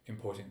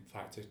important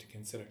factor to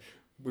consider.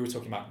 We were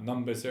talking about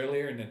numbers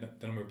earlier, and the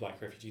number of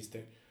black refugees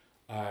that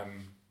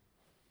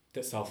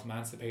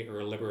self-emancipate or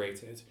are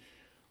liberated.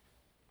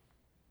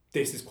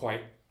 This is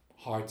quite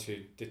hard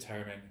to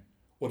determine,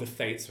 or the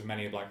fates of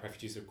many black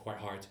refugees are quite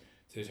hard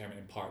to determine,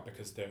 in part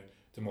because the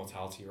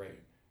mortality rate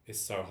is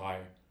so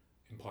high,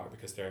 in part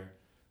because they're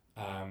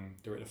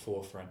at the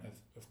forefront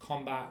of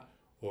combat,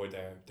 or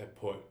they're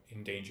put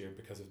in danger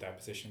because of their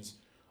positions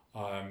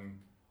on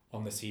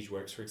the siege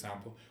works, for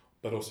example,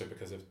 but also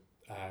because of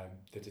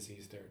the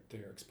disease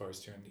they're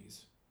exposed to in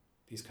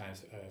these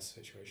kinds of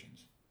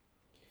situations.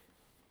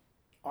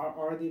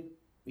 Are the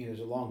there's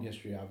a long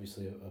history,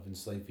 obviously, of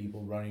enslaved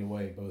people running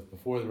away, both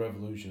before the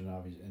revolution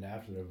and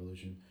after the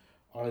revolution.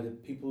 Are the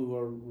people who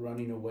are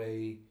running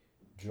away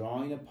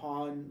drawing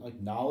upon like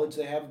knowledge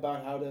they have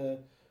about how to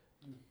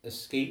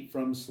escape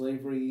from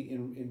slavery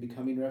in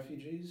becoming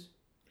refugees?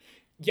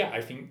 Yeah,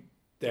 I think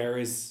there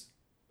is,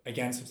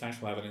 again,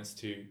 substantial evidence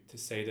to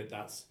say that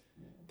that's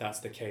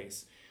the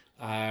case.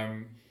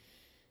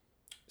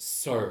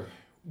 So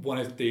one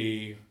of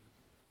the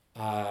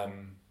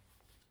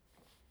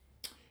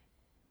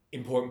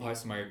important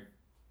parts of my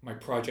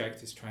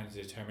project is trying to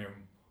determine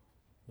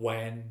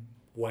when,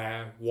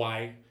 where,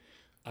 why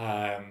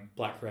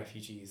black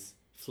refugees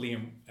flee,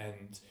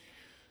 and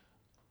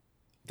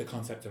the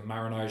concept of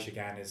marronage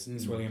again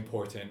is really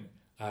important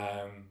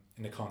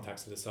in the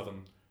context of the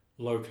Southern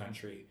Low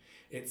Country.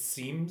 It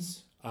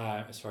seems,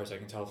 as far as I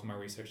can tell from my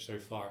research so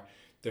far,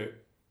 that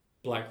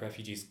black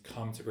refugees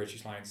come to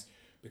British Lions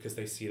because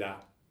they see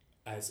that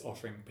as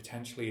offering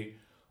potentially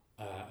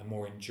a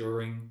more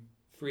enduring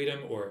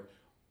freedom or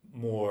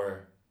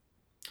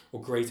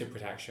greater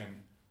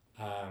protection,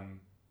 at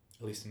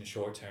least in the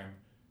short term,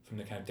 from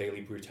the kind of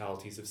daily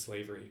brutalities of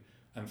slavery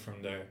and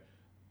from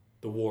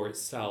the war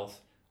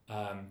itself,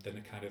 than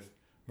the kind of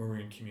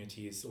maroon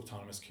communities,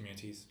 autonomous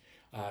communities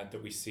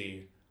that we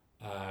see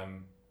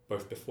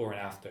both before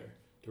and after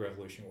the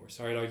Revolutionary War.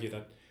 So I'd argue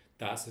that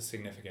that's a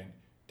significant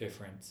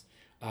difference.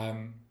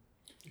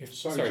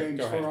 Sorry, James,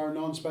 for our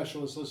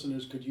non-specialist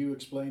listeners, could you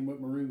explain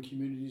what maroon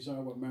communities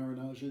are, what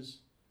marronage is,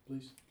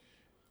 please?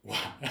 Wow.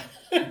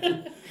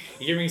 You're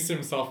giving me some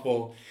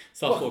softball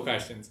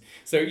questions.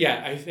 So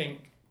yeah, I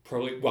think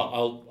probably,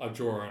 well, I'll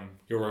draw on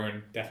your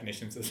own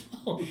definitions as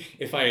well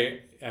if I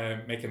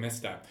make a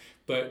misstep.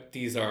 But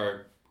these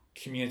are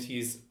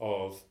communities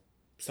of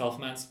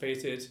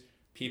self-emancipated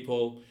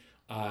people,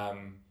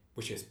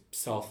 which is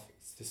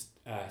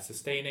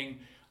self-sustaining.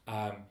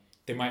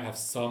 They might have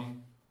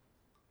some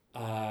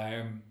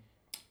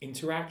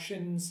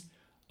interactions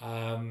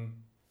from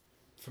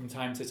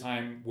time to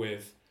time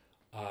with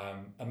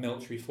a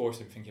military force.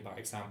 I'm thinking about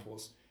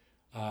examples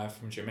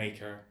from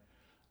Jamaica.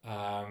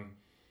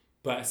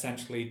 But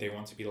essentially they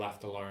want to be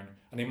left alone,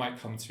 and they might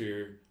come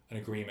to an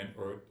agreement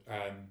or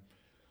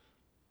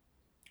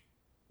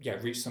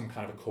reach some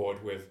kind of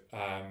accord with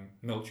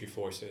military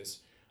forces.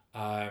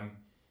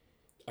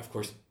 Of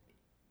course,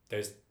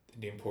 there's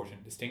the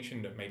important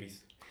distinction that maybe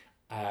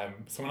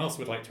someone else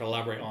would like to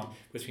elaborate on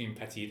between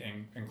petit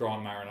and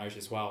grand marronage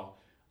as well.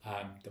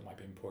 That might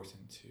be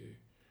important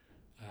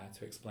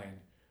to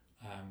explain.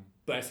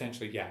 But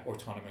essentially,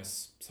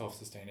 autonomous,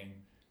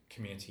 self-sustaining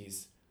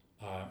communities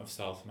of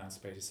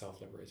self-emancipated,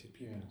 self-liberated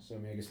people. Yeah. So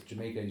I guess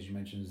Jamaica, as you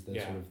mentioned, is the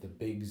sort of the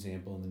big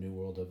example in the New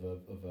World of a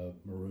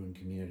maroon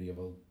community, of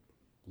a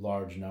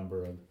large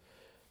number of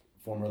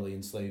formerly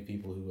enslaved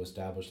people who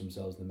established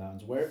themselves in the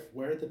mountains.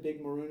 Where are the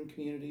big maroon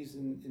communities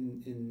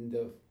in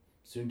the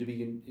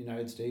soon-to-be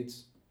United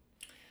States?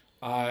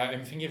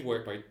 I'm thinking of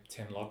work by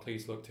Tim Lockley.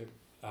 He's looked at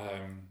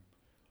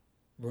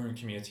maroon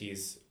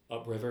communities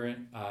upriver,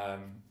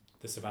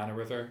 the Savannah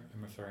River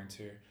I'm referring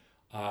to.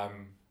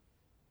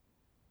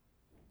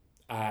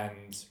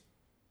 And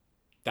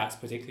that's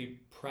particularly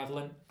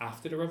prevalent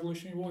after the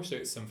Revolutionary War, so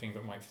it's something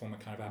that might form a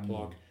kind of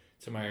epilogue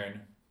to my own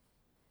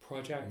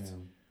project.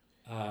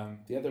 Yeah.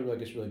 The other, I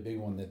guess, really big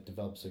one that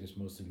develops, I guess,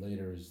 mostly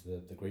later is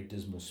the Great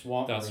Dismal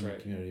Swamp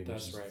community,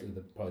 which is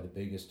probably the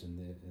biggest in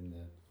the.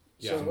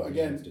 Yeah. So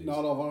again,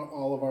 not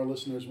all of our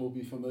listeners will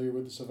be familiar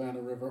with the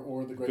Savannah River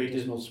or the Great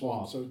Dismal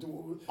Swamp. So,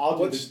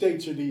 what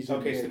states are these?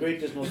 Okay, so the Great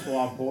Dismal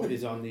Swamp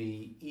is on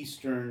the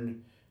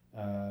eastern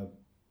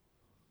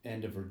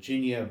end of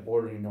Virginia,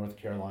 bordering North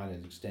Carolina.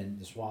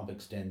 The swamp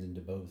extends into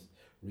both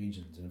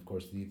regions, and of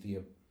course,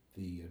 the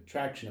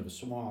attraction of a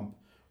swamp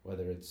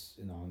whether it's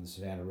on the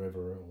Savannah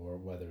River or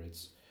whether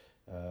it's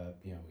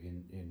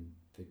in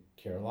the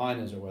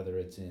Carolinas or whether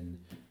it's in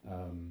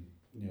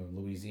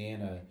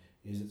Louisiana,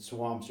 is that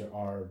swamps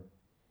are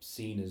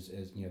seen as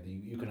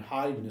you can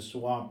hide in a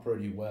swamp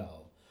pretty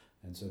well,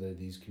 and so there are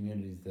these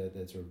communities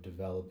that sort of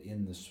develop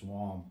in the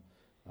swamp,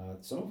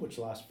 some of which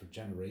last for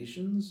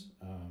generations,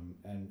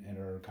 and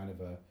are kind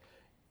of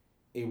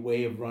a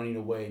way of running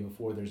away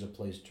before there's a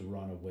place to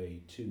run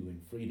away to in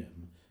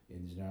freedom.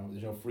 And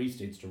there's no free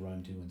states to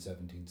run to in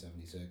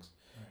 1776,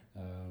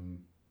 right.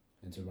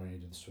 And so running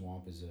into the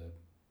swamp is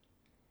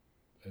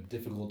a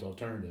difficult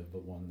alternative,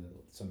 but one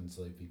that some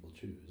enslaved people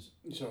choose.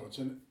 So it's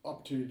an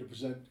opportunity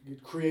to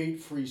create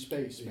free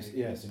space. Maybe.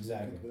 Yes,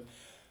 exactly.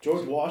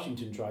 George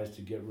Washington tries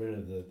to get rid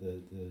of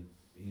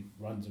he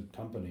runs a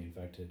company, in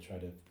fact, to try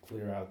to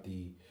clear out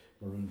the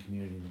Maroon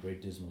community in the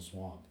Great Dismal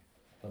Swamp.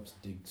 Helps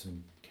dig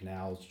some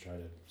canals to try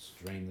to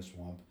drain the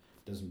swamp.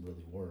 Doesn't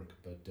really work,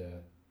 but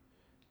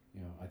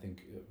I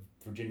think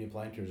Virginia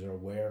planters are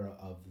aware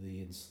of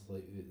the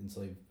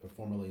enslaved or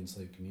formerly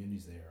enslaved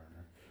communities there and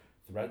are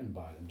threatened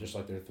by them, just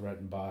like they're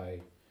threatened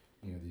by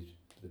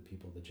the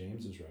people that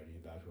James is writing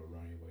about who are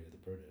running away to the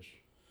British.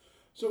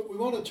 So we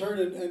want to turn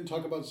and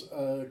talk about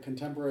a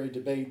contemporary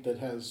debate that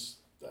has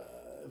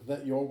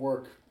that your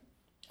work,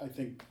 I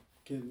think,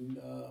 can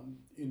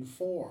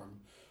inform.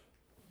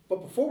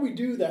 But before we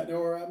do that,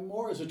 or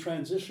more as a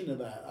transition to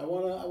that, I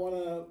want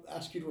to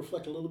ask you to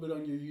reflect a little bit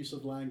on your use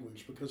of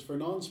language, because for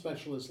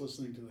non-specialists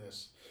listening to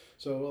this,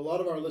 so a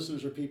lot of our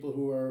listeners are people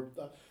who are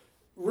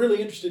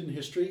really interested in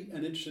history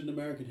and interested in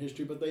American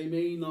history, but they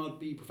may not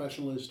be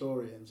professional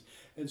historians.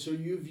 And so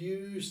you've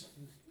used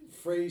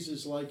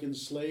phrases like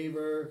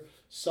enslaver,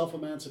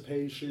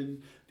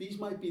 self-emancipation. These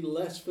might be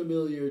less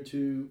familiar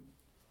to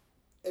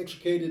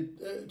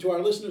our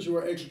listeners who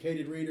are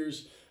educated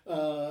readers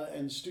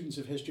and students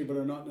of history, but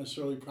are not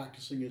necessarily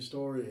practicing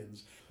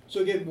historians. So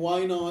again,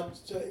 why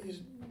not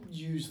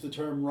use the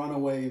term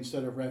runaway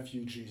instead of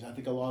refugees? I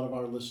think a lot of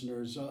our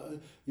listeners,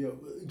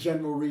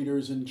 general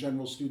readers and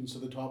general students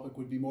of the topic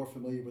would be more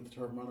familiar with the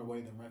term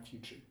runaway than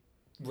refugee.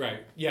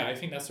 Right. Yeah, I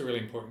think that's a really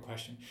important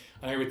question.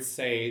 And I would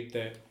say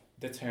that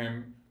the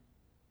term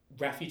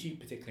refugee,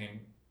 particularly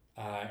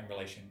in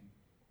relation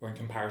or in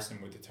comparison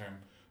with the term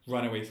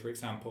runaway, for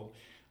example,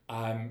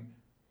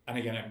 and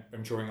again,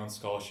 I'm drawing on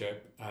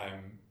scholarship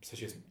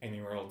such as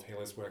Amy Merle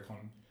Taylor's work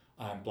on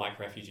black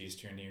refugees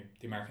during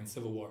the American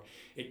Civil War.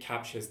 It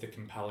captures the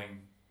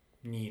compelling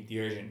need, the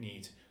urgent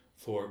need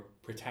for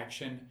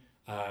protection.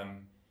 The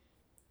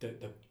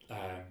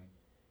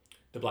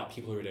black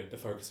people who are the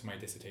focus of my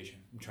dissertation.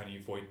 I'm trying to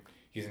avoid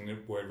using the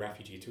word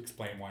refugee to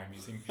explain why I'm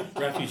using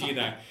refugee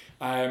there.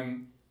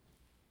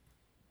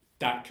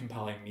 That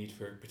compelling need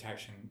for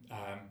protection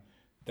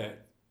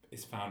that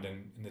is found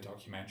in the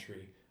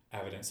documentary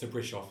evidence. So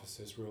British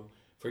officers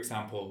for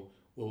example,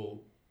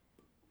 will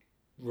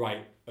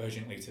write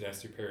urgently to their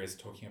superiors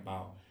talking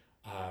about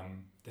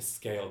the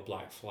scale of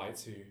black flight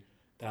to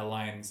their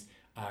lines,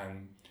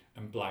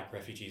 and black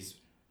refugees,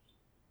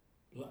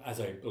 as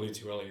I alluded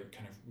to earlier,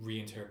 kind of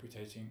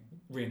reinterpreting,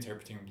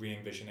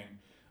 re-envisioning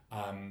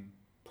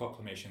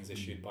proclamations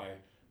issued by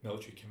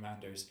military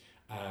commanders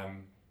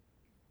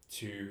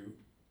to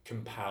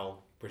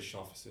compel British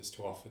officers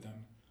to offer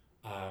them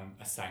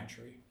a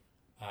sanctuary.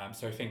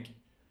 So I think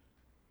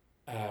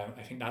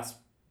that's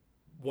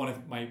one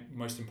of my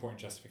most important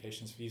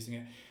justifications for using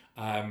it.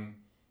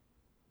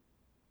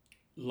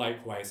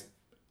 Likewise,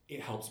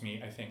 it helps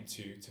me, I think,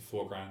 to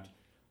foreground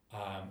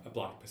a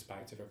black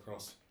perspective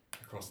across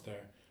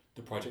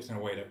the projects in a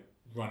way that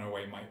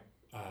Runaway might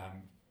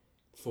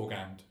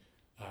foreground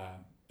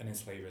an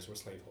enslaver's or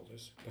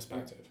slaveholder's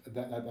perspective.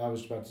 That I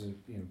was about to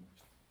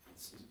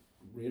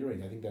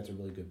reiterate. I think that's a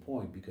really good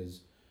point,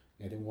 because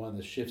I think one of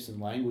the shifts in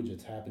language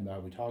that's happened about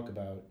how we talk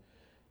about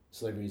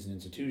slavery as an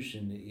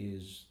institution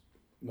is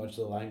much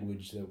the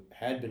language that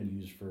had been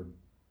used for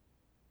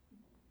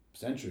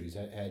centuries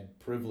had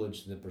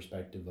privileged the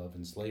perspective of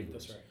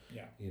enslavers. That's right.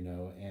 Yeah.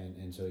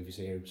 And so if you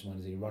say someone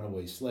is a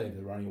runaway slave,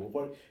 they're running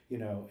away,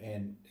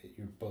 and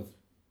you're both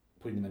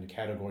putting them in a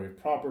category of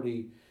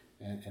property,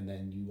 and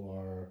then you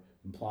are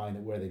implying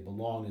that where they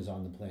belong is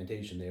on the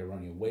plantation. They are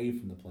running away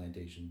from the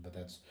plantation, but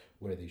that's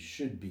where they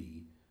should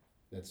be.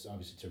 That's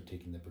obviously sort of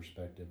taking the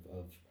perspective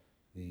of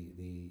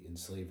the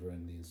enslaver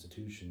and the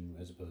institution,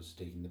 as opposed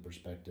to taking the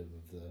perspective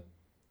of the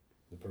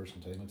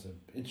person. So I think it's an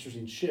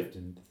interesting shift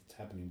in that's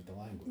happening with the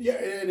language. Yeah,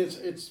 and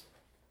it's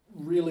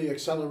really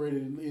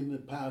accelerated in the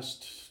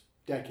past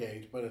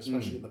decade, but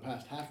especially in the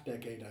past half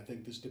decade, I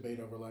think, this debate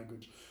over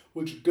language,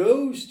 which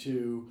goes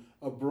to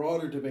a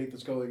broader debate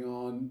that's going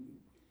on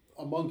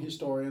among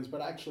historians,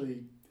 but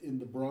actually in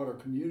the broader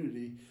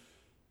community,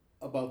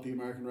 about the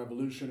American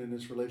Revolution and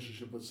its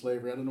relationship with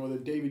slavery. I don't know whether,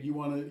 David, you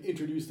want to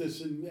introduce this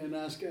and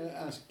ask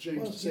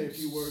James to say a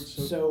few words.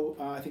 So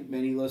I think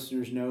many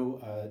listeners know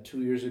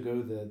 2 years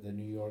ago the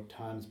New York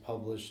Times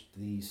published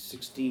the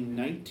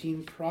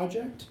 1619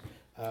 Project,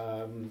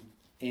 and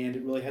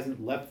it really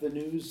hasn't left the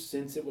news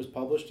since it was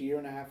published a year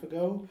and a half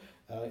ago.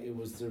 It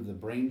was sort of the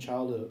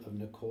brainchild of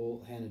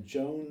Nicole Hannah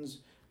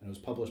Jones, and it was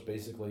published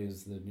basically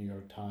as the New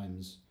York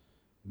Times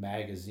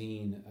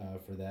magazine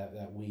for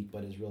that week,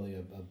 but is really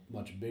a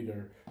much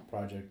bigger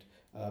project.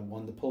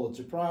 Won the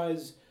Pulitzer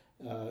Prize,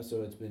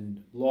 so it's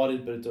been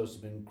lauded, but it's also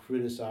been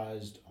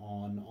criticized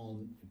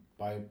from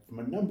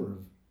a number of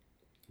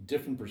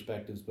different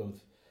perspectives,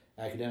 both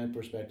academic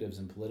perspectives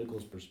and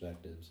political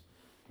perspectives.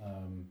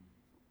 I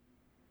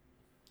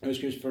was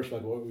curious first,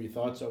 like, what were your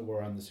thoughts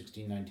were on the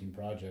 1619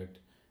 project,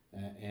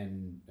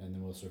 and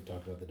then we'll sort of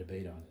talk about the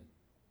debate on it.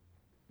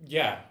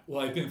 Yeah,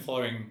 well, I've been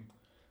following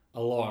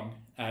along,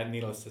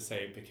 needless to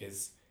say,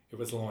 because it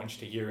was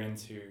launched a year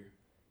into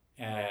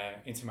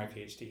my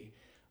PhD.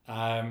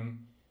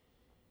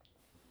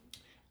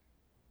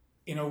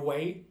 In a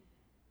way,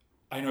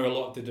 I know a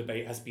lot of the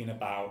debate has been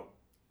about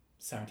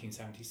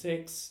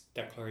 1776,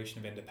 Declaration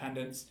of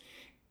Independence.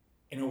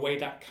 In a way,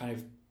 that kind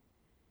of,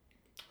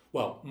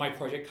 my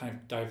project kind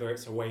of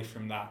diverts away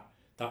from that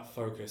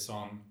focus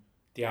on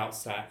the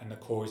outset and the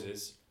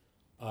causes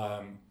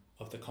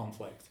of the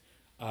conflict,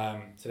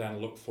 to then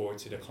look forward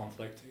to the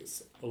conflict,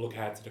 look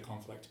ahead to the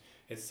conflict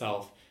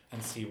itself,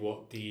 and see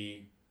what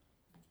the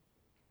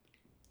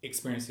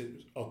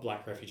experiences of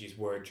Black refugees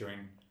were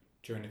during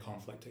the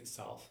conflict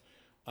itself.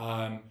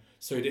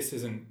 So this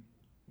isn't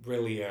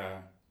really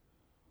a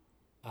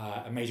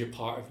major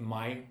part of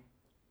my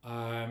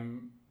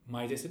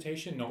my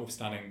dissertation,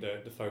 notwithstanding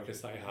the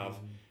focus that I have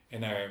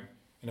in a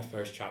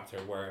first chapter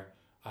where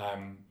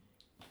I'm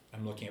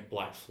looking at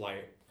Black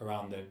flight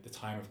around the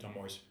time of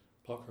Dunmore's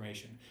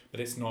proclamation. But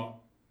it's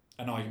not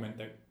an argument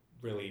that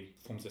really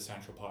forms a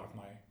central part of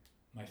my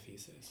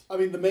thesis. I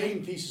mean, the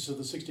main thesis of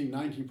the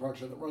 1619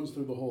 project that runs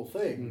through the whole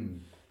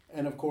thing,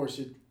 and of course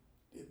the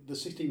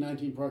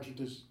 1619 project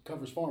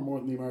covers far more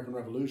than the American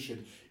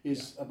Revolution,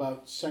 is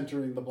about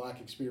centering the Black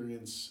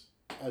experience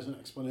as an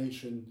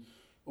explanation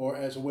or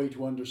as a way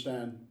to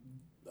understand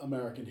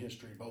American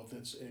history, both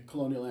its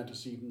colonial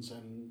antecedents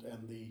and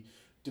the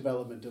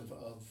development of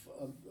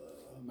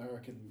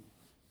American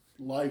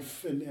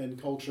life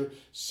and culture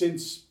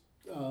since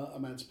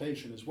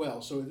emancipation as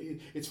well. So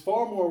it's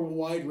far more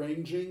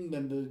wide-ranging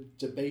than the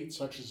debate,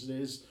 such as it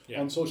is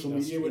on social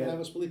media, would have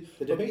us believe.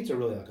 The debates are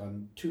really like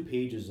on 2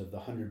 pages of the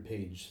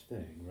 100-page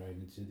thing, right?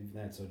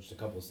 That's just a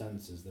couple of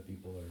sentences that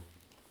people are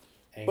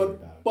angry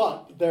about.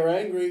 But they're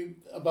angry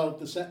about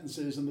the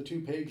sentences and the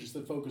 2 pages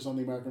that focus on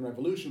the American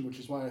Revolution, which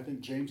is why I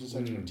think James's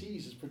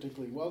expertise is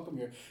particularly welcome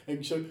here.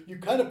 And so you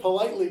kind of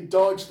politely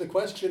dodge the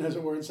question, as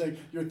it were, and say,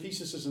 your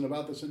thesis isn't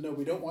about this. And no,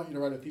 we don't want you to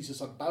write a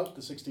thesis about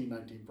the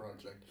 1619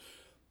 project.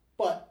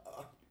 But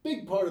a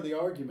big part of the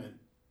argument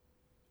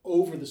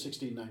over the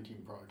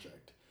 1619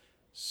 project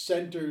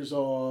centers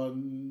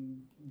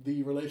on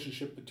the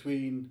relationship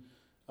between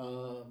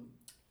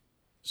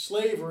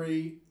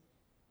slavery,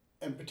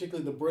 and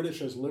particularly the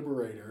British as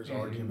liberators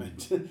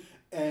argument,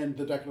 and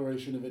the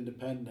Declaration of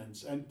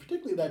Independence, and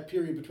particularly that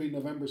period between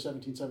November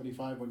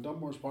 1775, when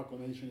Dunmore's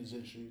proclamation is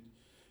issued,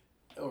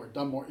 or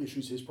Dunmore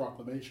issues his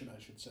proclamation, I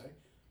should say,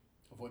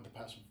 avoid the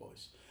passive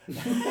voice,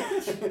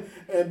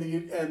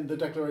 and the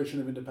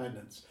Declaration of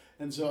Independence.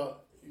 And so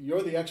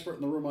you're the expert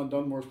in the room on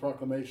Dunmore's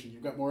proclamation.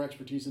 You've got more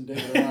expertise than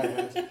David and I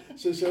have.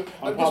 So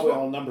I'm probably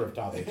on a number of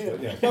topics.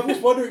 But yeah. I'm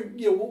just wondering,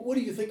 what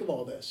do you think of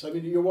all this? I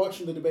mean, you're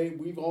watching the debate.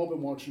 We've all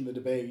been watching the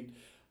debate.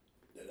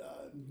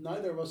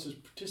 Neither of us has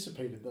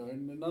participated, though,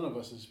 and none of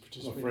us has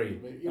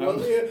participated in the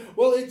debate.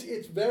 Well,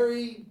 it's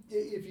very,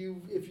 if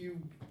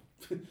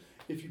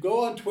you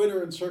go on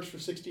Twitter and search for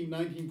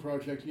 1619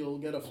 Project, you'll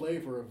get a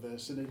flavor of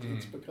this, and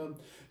it's become,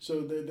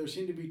 so there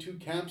seem to be 2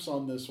 camps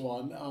on this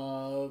one.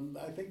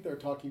 I think they're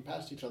talking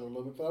past each other a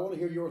little bit, but I want to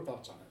hear your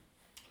thoughts on it.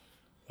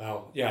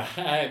 Well, yeah,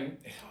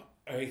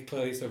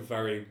 clearly it's a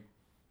very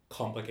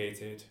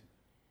complicated,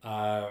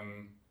 the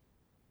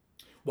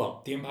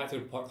impact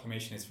of the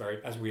proclamation is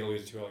very, as we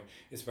alluded to earlier,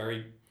 it's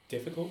very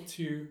difficult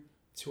to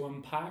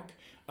unpack.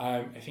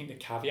 I think the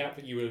caveat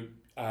that you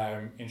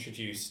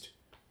introduced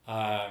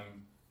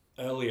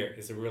earlier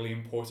is a really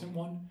important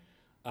one,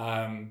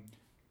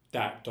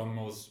 that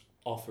Dunmore's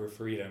offer of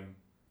freedom,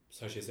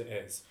 such as it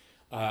is,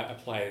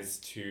 applies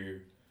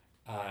to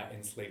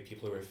enslaved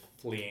people who are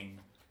fleeing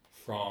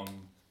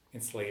from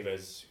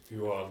enslavers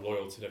who are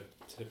loyal to the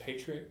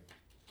Patriot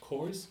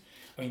cause.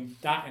 I mean,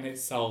 that in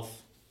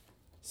itself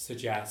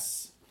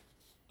suggests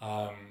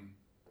that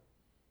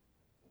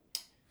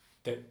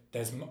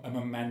there's a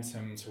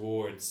momentum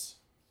towards,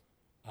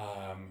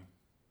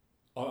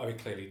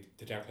 clearly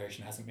the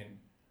declaration hasn't been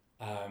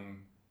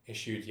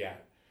issued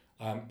yet,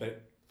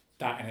 but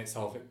that in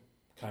itself, it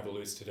kind of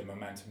alludes to the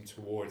momentum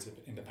towards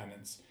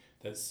independence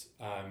that's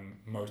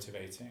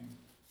motivating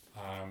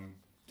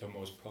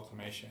Dunmore's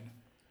proclamation.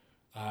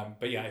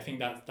 But yeah, I think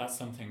that's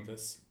something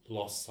that's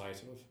lost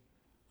sight of,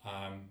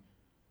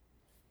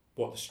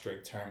 what the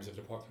strict terms of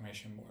the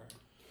proclamation were.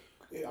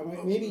 I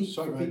mean, maybe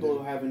for people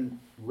who haven't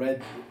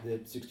read the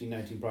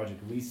 1619 Project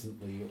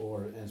recently,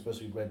 and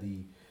especially read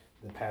the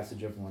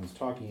passage everyone's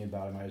talking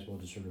about, I might as well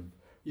just sort of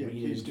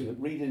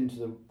read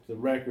into the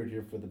record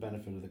here for the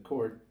benefit of the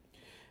court.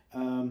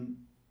 So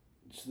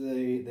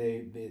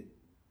they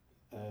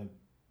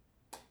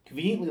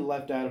Conveniently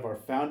left out of our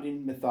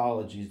founding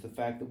mythology is the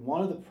fact that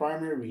one of the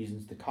primary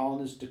reasons the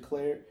colonists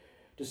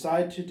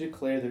decided to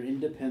declare their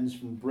independence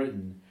from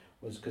Britain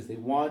was because they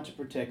wanted to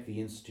protect the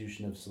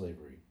institution of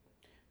slavery.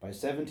 By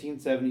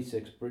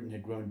 1776, Britain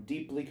had grown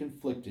deeply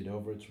conflicted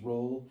over its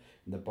role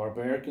in the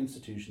barbaric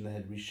institution that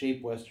had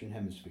reshaped Western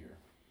Hemisphere.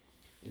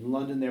 In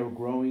London, there were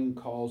growing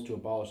calls to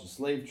abolish the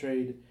slave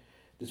trade.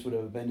 This would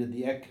have upended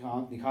the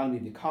economy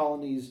of the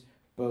colonies,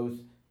 both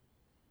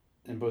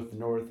the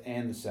North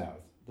and the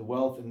South. The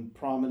wealth and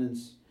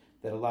prominence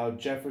that allowed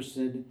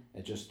Jefferson,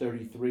 at just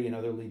 33, and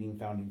other leading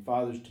founding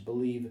fathers to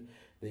believe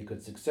they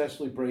could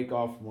successfully break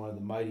off from one of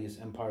the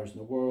mightiest empires in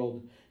the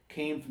world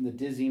came from the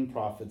dizzying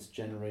profits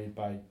generated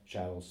by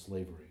chattel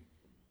slavery.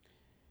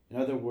 In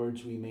other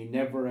words, we may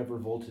never have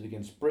revolted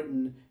against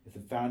Britain if the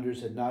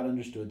founders had not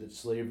understood that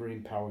slavery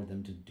empowered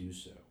them to do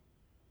so.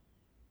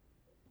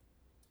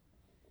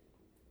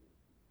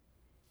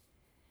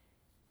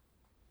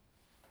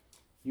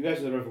 You guys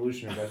are the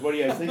revolutionary guys. What do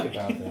you guys think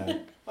about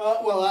that?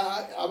 Well,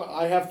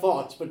 I have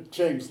thoughts, but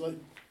James, I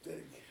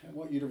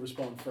want you to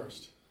respond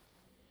first.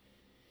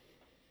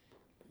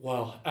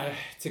 Well,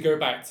 to go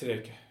back to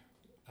the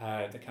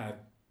kind of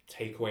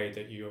takeaway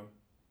that you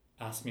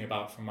asked me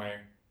about from my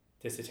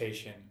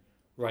dissertation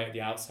right at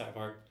the outset of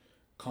our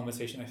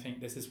conversation, I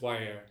think this is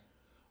why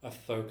a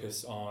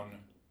focus on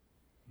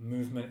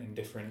movement in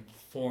different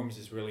forms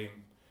is really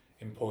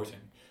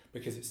important,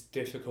 because it's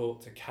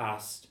difficult to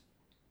cast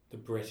the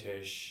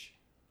British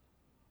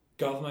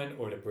government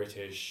or the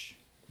British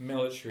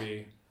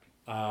military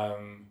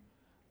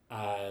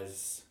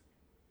as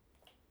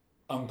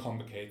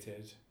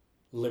uncomplicated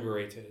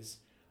liberators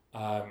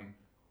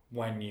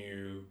when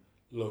you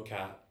look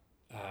at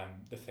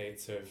the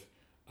fates of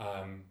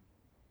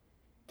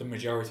the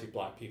majority of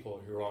black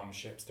people who are on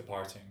ships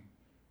departing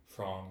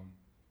from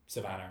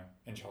Savannah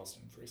and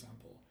Charleston, for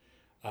example.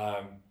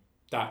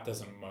 That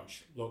doesn't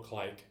much look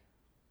like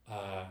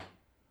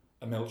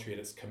a military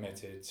that's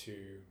committed to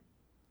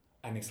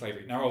ending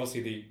slavery. Now,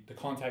 obviously, the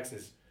context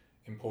is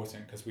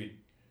important because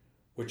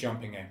we're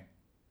jumping in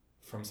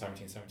from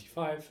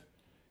 1775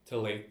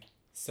 to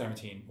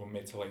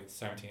mid to late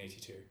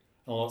 1782. And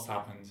a lot's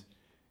happened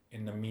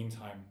in the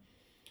meantime.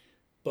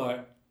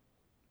 But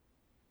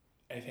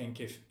I think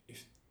if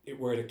it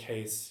were the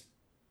case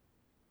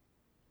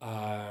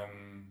that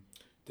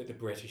the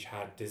British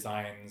had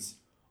designs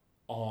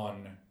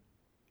on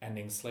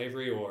ending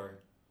slavery or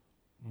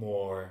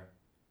more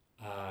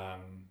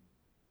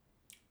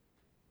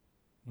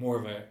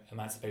of an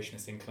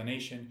emancipationist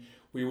inclination,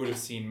 we would have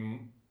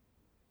seen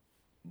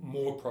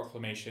more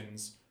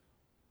proclamations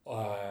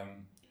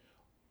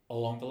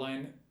along the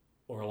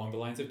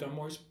lines of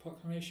Dunmore's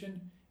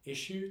proclamation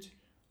issued,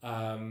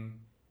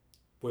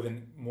 with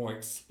a more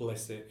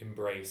explicit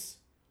embrace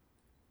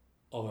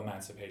of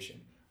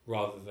emancipation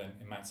rather than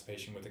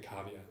emancipation with the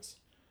caveats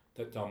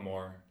that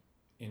Dunmore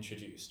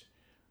introduced.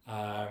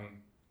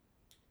 I'm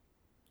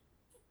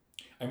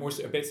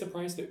also a bit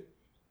surprised that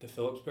the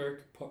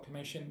Phillipsburg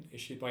Proclamation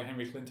issued by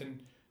Henry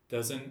Clinton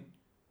doesn't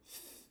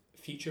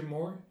feature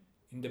more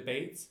in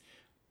debates.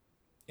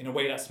 In a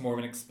way, that's more of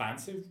an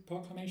expansive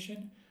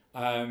proclamation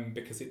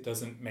because it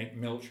doesn't make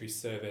military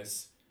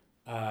service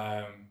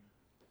a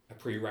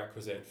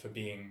prerequisite for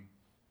being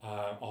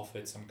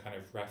offered some kind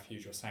of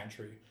refuge or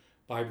sanctuary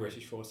by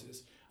British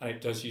forces. And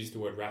it does use the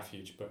word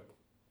refuge, but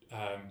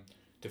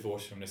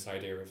divorced from this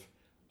idea of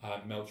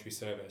military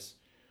service.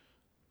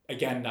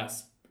 Again,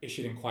 that's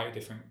issued in quite a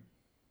different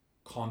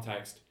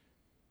context,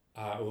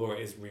 although it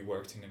is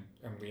reworked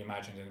and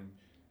reimagined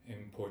in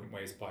important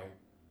ways by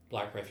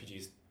black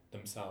refugees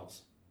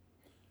themselves.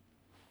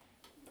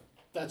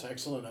 That's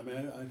excellent. I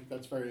mean, I think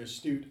that's very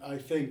astute. I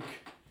think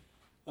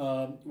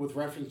with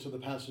reference to the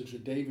passage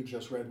that David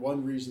just read,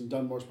 one reason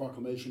Dunmore's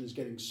proclamation is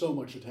getting so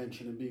much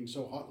attention and being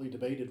so hotly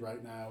debated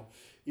right now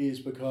is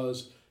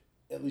because,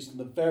 at least in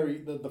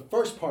the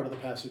first part of the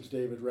passage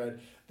David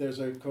read, there's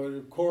a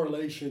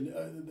correlation.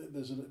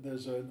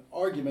 There's an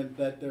argument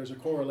that there's a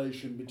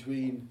correlation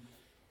between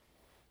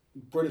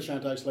British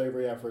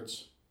anti-slavery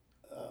efforts,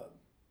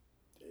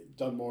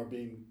 Dunmore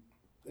being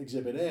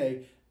Exhibit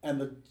A,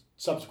 and the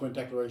subsequent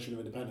Declaration of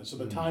Independence. So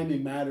the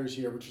timing matters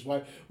here, which is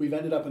why we've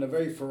ended up in a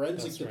very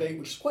forensic debate,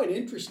 which is quite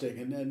interesting.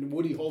 And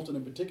Woody Holton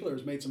in particular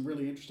has made some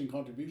really interesting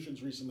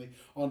contributions recently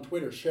on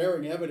Twitter,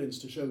 sharing evidence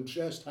to show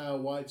just how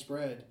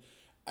widespread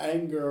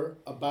anger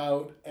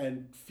about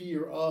and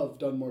fear of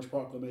Dunmore's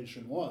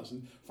proclamation was.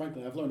 And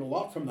frankly, I've learned a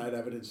lot from that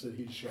evidence that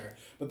he's shared.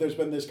 But there's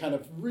been this kind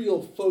of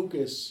real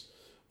focus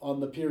on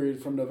the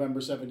period from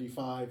November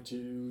 75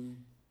 to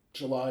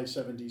July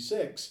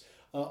 76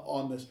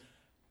 on this.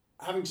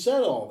 Having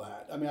said all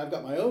that, I mean, I've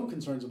got my own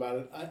concerns about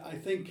it. I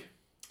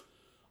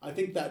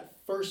think that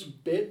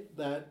first bit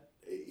that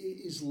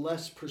is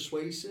less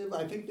persuasive.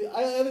 I think the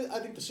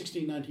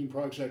 1619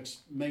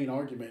 Project's main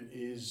argument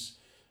is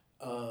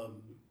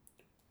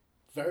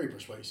very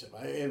persuasive.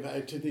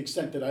 To the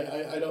extent that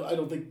I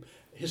don't think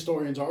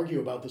historians argue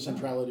about the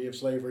centrality of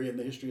slavery and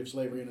the history of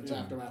slavery and its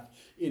aftermath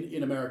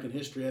in American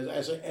history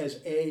as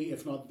a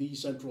if not the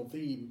central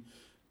theme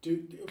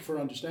for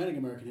understanding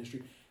American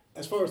history,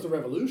 as far as the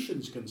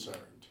Revolution's concerned.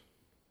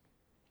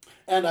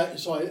 And I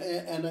think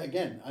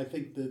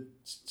the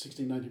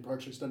 1619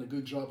 Project's done a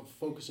good job of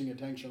focusing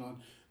attention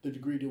on the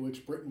degree to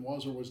which Britain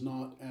was or was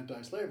not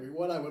anti-slavery.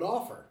 What I would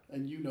offer,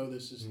 and you know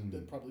this is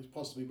probably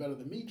possibly better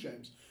than me,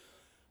 James,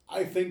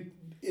 I think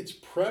it's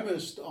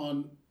premised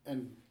on,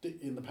 and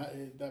in the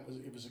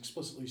it was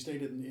explicitly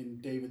stated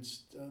in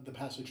David's the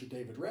passage that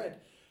David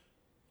read.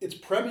 It's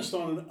premised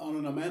on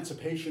an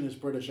emancipationist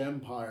British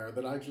Empire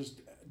that I just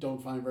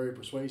don't find very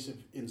persuasive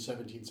in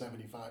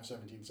 1775,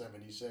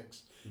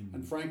 1776,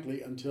 and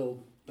frankly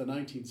until the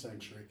 19th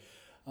century.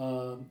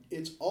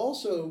 It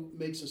also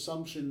makes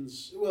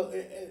assumptions,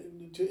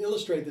 to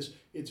illustrate this,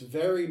 it's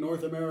very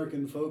North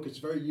American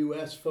focused, very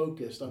US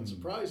focused,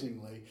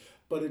 unsurprisingly,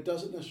 but it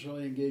doesn't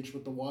necessarily engage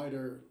with the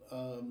wider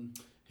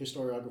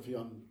historiography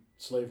on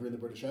slavery in the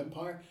British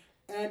Empire.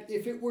 And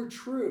if it were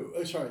true,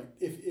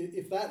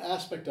 if that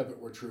aspect of it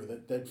were true,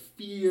 that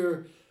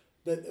fear,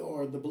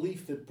 or the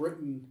belief that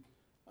Britain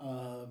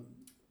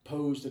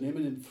posed an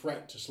imminent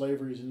threat to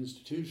slavery as an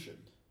institution,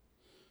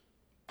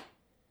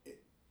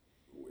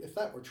 if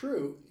that were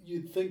true,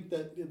 you'd think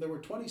that there were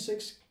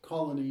 26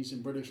 colonies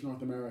in British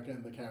North America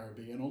and the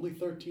Caribbean. Only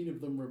 13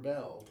 of them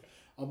rebelled.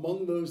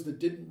 Among those that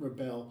didn't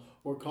rebel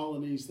were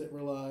colonies that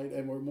relied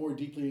and were more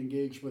deeply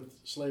engaged with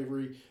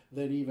slavery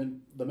than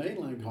even the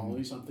mainland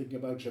colonies. I'm thinking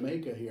about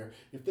Jamaica here.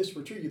 If this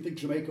were true, you'd think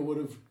Jamaica would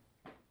have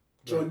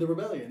joined the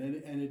rebellion,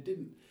 and it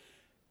didn't.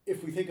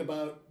 If we think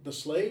about the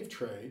slave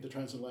trade, the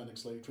transatlantic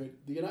slave trade,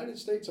 the United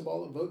States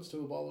votes to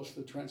abolish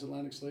the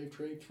transatlantic slave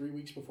trade 3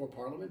 weeks before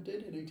Parliament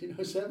did in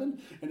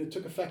 1807, and it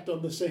took effect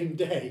on the same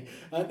day.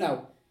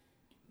 Now,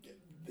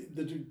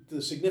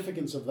 the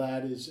significance of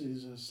that is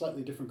a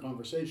slightly different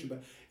conversation.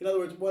 But in other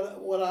words,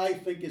 what I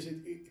think is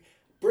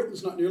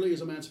Britain's not nearly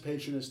as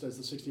emancipationist as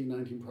the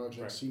 1619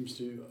 Project seems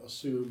to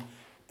assume,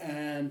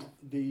 and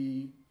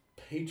the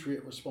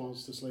Patriot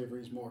response to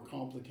slavery is more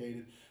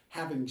complicated.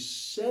 Having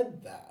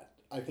said that,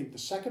 I think the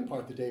second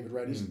part that David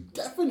read is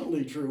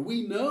definitely true.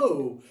 We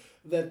know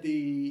that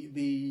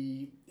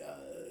the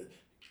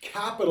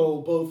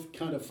capital, both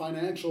kind of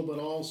financial but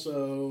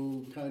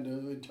also kind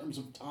of in terms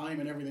of time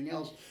and everything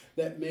else,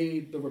 that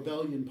made the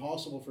rebellion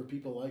possible for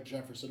people like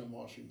Jefferson and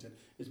Washington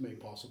is made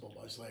possible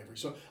by slavery.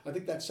 So I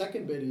think that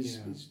second bit is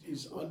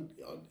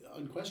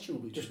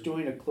unquestionably just true.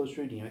 doing a close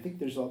reading. I think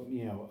there's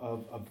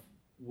of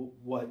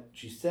what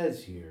she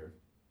says here.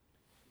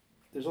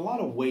 There's a lot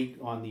of weight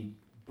on the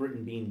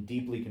Britain being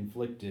deeply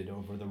conflicted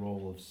over the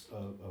role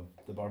of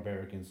the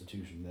barbaric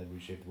institution that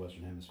reshaped the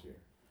Western Hemisphere.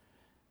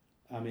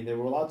 I mean, there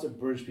were lots of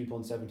British people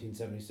in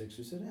 1776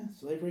 who said,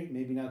 slavery,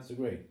 maybe not so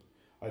great.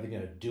 Are they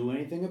going to do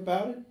anything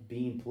about it?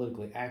 Being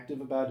politically active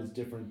about it is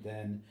different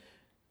than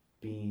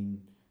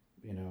being,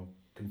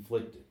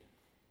 conflicted.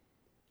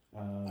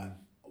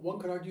 One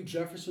could argue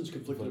Jefferson's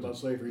conflicted about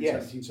slavery in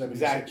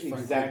 1776.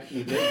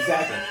 Exactly.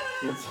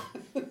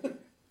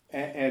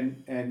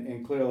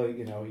 And clearly,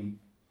 he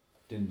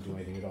didn't do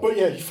anything at all. But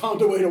yeah, he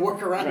found a way to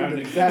work around it.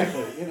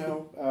 Exactly.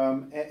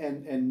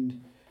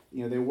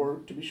 There were,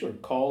 to be sure,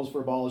 calls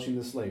for abolishing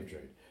the slave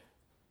trade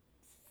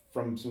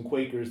from some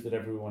Quakers that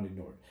everyone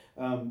ignored.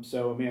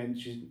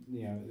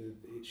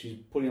 She's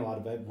putting a lot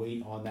of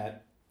weight on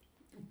that.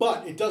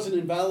 But it doesn't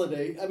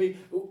invalidate. I mean,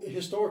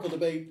 historical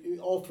debate.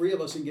 All three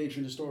of us engage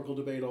in historical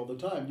debate all the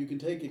time. You can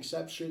take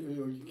exception,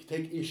 or you can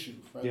take issue,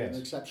 right? Yes.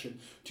 An exception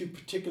to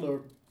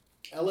particular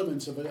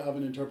elements of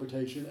an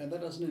interpretation, and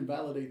that doesn't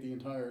invalidate the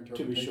entire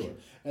interpretation. To be sure.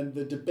 And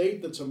the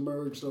debate that's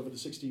emerged over the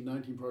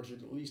 1619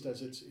 Project, at least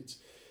as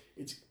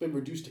it's been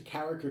reduced to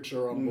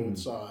caricature on both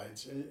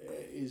sides,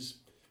 is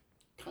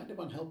kind of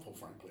unhelpful,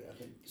 frankly, I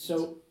think.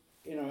 So,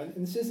 and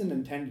this isn't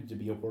intended to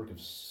be a work of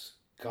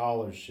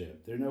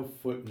scholarship. There are no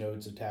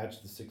footnotes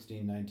attached to the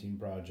 1619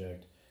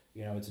 Project.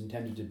 It's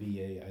intended to be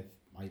at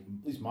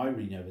least my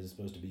reading of it is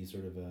supposed to be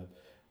sort of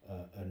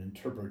an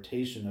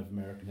interpretation of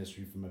American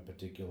history from a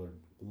particular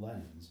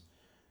lens.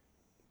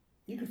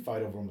 You could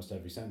fight over almost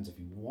every sentence if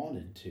you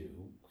wanted to,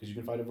 because you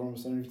can fight over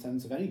almost every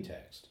sentence of any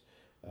text.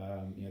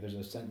 There's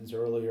a sentence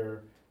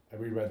earlier, I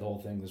reread the whole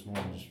thing this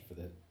morning just for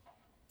the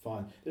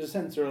fun. There's a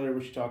sentence earlier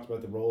where she talks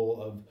about the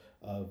role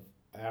of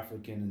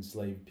African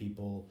enslaved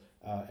people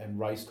and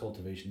rice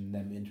cultivation, and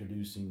them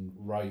introducing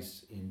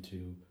rice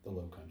into the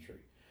Low Country.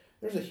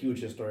 There's a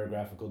huge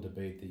historiographical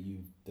debate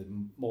that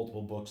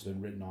multiple books have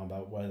been written on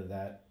about whether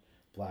that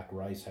black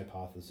rice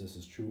hypothesis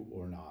is true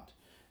or not.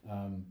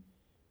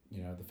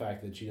 The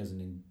fact that she doesn't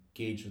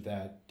engage with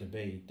that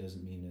debate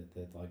doesn't mean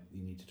that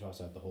you need to toss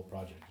out the whole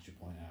project, as you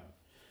point out.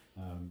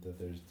 That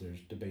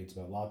there's debates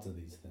about lots of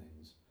these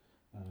things.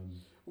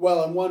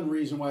 Well, and one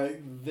reason why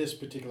this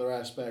particular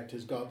aspect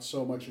has got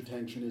so much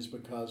attention is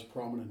because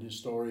prominent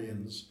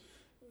historians,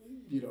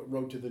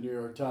 wrote to the New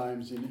York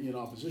Times in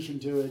opposition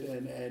to it,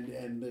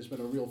 and there's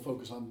been a real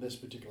focus on this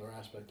particular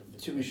aspect of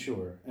this. To be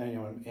sure,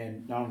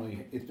 and not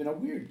only it's been a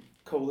weird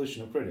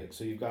coalition of critics.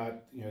 So you've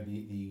got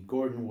the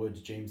Gordon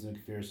Woods, James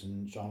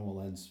McPherson, Sean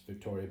Wilentz,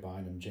 Victoria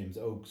Bynum, James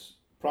Oakes,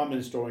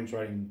 prominent historians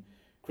writing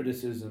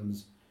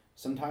criticisms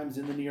sometimes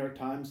in the New York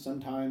Times,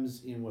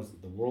 sometimes in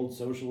the World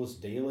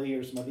Socialist Daily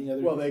or some other.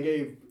 Well, they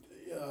gave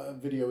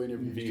video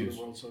interviews to Reviews.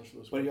 the World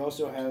Socialist. But you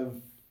also have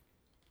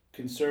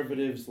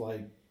conservatives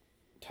like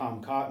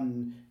Tom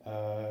Cotton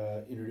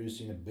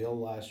introducing a bill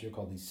last year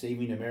called the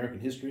Saving American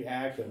History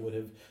Act that would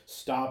have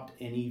stopped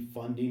any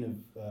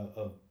funding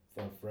of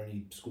for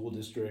any school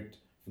district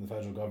from the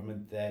federal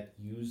government that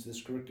use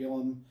this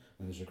curriculum.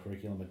 And there's a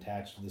curriculum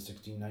attached to the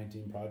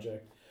 1619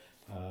 project.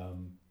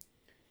 And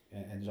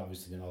there's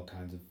obviously been all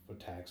kinds of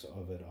attacks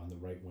of it on the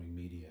right-wing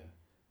media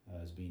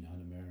as being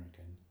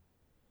un-American.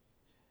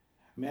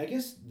 I mean, I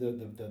guess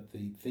the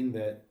thing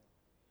that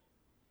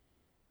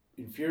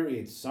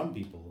infuriates some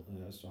people,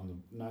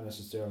 not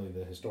necessarily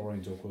the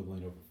historians who are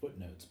quibbling over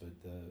footnotes, but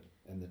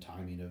the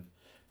timing of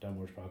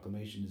Dunmore's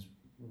proclamation is,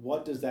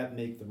 what does that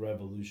make the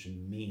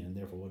revolution mean, and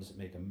therefore what does it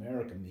make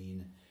America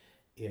mean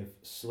if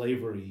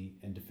slavery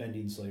and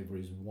defending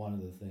slavery is one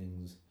of the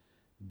things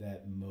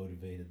that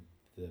motivated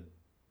the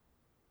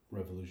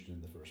revolution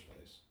in the first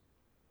place?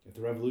 If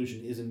the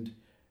revolution isn't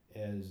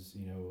as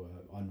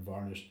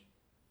unvarnished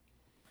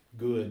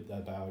good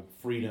about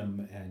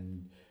freedom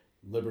and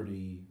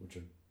liberty, which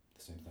are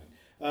the same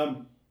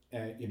thing,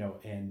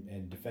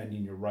 and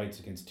defending your rights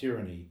against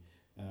tyranny,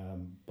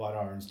 but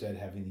are instead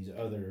having these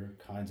other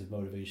kinds of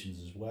motivations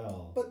as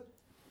well. But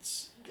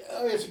it's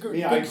a good.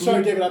 Yeah,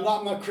 sorry, David. I'm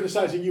not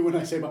criticizing you when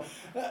I say about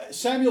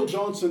Samuel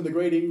Johnson, the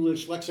great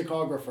English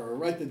lexicographer,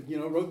 right?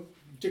 That wrote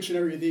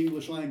Dictionary of the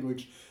English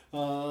Language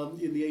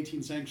in the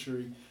 18th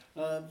century.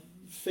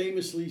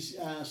 Famously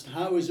asked,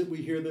 "How is it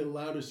we hear the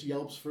loudest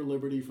yelps for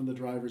liberty from the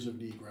drivers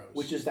of Negroes?"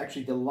 Which is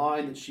actually the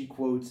line that she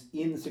quotes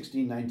in the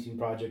 1619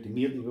 project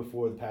immediately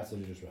before the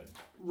passage I just read.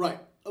 Right.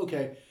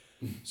 Okay.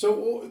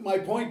 So my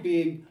point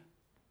being,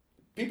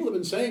 people have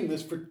been saying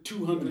this for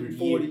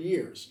 240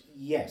 years.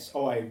 Yes.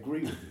 Oh, I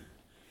agree with you.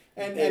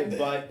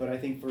 But I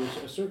think for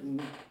a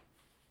certain,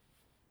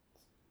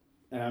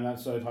 and I'm not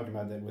necessarily talking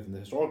about that within the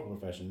historical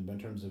profession, but in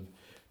terms of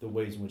the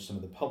ways in which some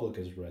of the public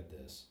has read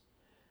this,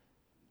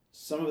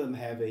 some of them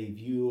have a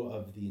view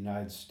of the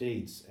United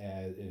States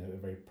as, in a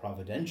very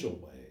providential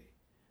way,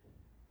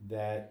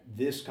 that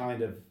this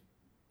kind of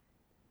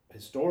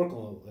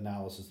historical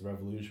analysis of the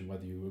revolution,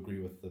 whether you agree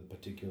with the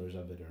particulars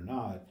of it or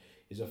not,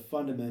 is a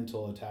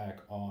fundamental attack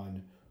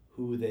on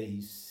who they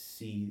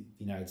see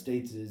the United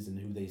States is and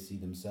who they see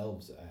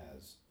themselves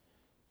as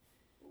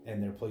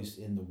and their place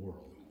in the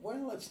world.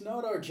 Well, it's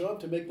not our job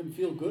to make them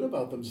feel good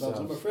about themselves,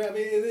 I'm afraid.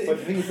 But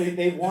the thing is,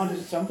 they want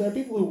there are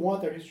people who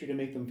want their history to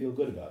make them feel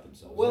good about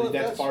themselves. Well, I think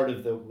that's part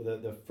of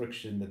the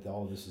friction that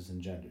all of this has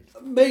engendered.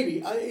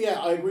 Maybe.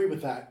 I agree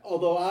with that.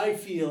 Although I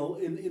feel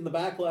in the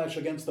backlash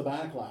against the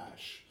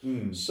backlash,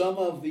 some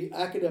of the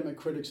academic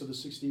critics of the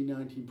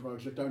 1619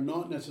 Project are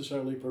not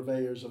necessarily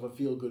purveyors of a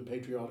feel-good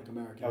patriotic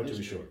American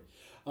history. To be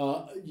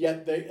sure.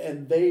 Yet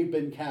they've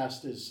been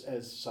cast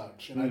as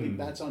such, and I think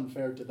that's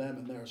unfair to them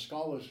and their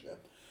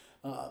scholarship.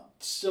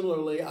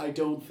 Similarly, I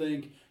don't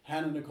think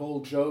Hannah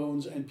Nicole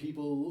Jones and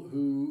people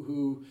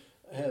who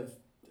have,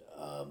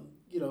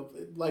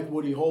 like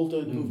Woody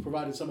Holton, who've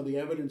provided some of the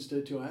evidence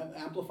to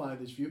amplify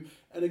this view.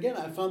 And again,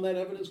 I found that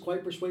evidence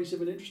quite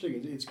persuasive and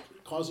interesting. It's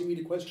causing me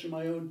to question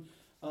my own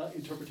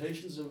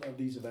interpretations of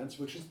these events,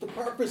 which is the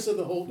purpose of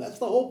that's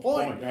the whole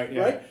point, right?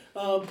 Yeah.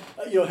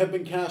 Right? Have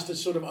been cast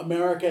as sort of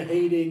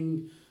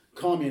America-hating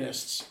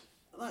communists.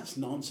 That's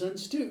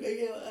nonsense, too.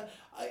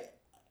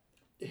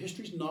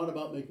 History's not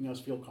about making us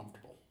feel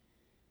comfortable.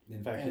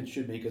 In fact, it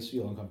should make us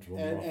feel uncomfortable.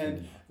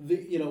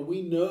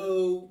 We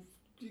know,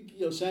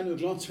 Samuel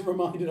Johnson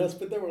reminded us,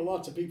 but there were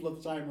lots of people at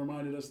the time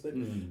reminded us that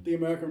the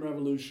American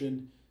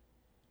Revolution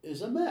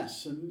is a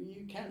mess, and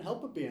you can't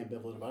help but be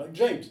ambivalent about it.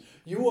 James,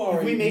 you are.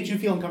 Have we made you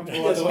feel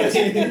uncomfortable?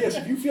 Yes,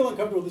 if you feel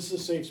uncomfortable, this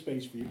is a safe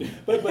space for you.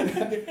 But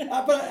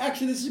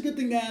actually, this is a good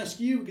thing to ask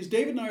you, because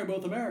David and I are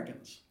both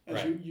Americans, as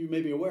right. you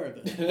may be aware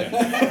of this.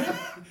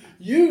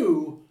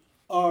 You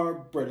are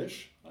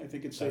British. I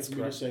think it's safe for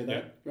me to say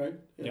that, right?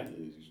 Yeah.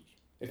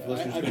 If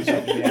listeners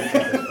can help me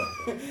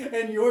out.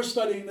 And you're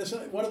studying this.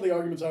 One of the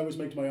arguments I always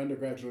make to my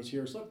undergraduates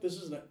here is, look,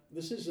 this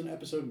is an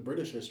episode in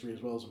British history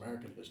as well as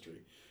American history.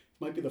 It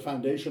might be the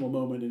foundational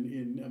moment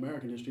in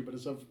American history, but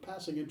it's of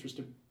passing interest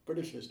in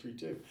British history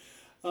too.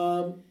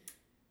 Or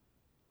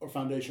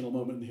foundational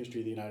moment in the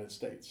history of the United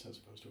States as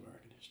opposed to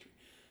American history.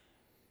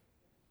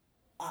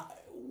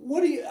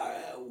 What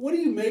do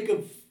you make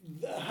of?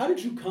 How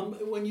did you come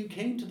when you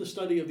came to the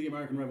study of the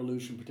American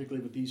Revolution,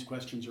 particularly with these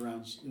questions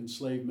around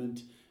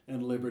enslavement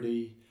and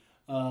liberty,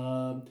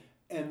 and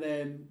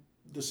then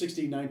the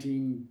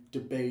 1619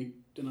 debate,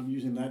 and I'm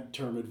using that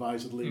term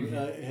advisedly,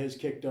 has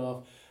kicked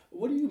off.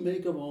 What do you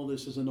make of all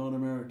this as a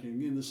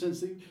non-American, in the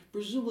sense that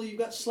presumably you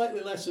got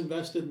slightly less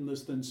invested in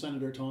this than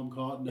Senator Tom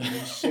Cotton and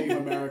the Save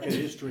American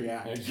History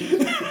Act,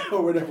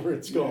 or whatever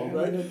it's called,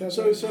 right?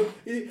 So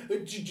do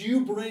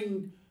you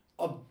bring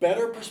a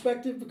better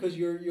perspective because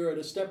you're at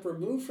a step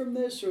removed from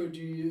this, or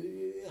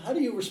how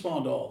do you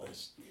respond to all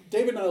this?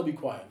 David and I will be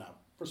quiet now.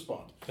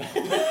 Respond.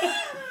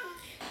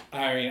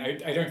 I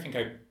mean, I don't think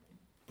I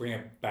bring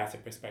a better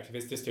perspective.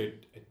 It's just a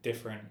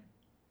different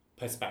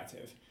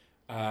perspective.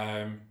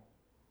 And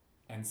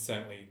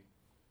certainly,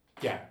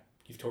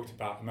 you've talked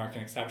about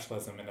American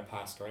exceptionalism in the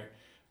past, right?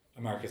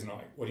 America's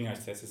not, well, the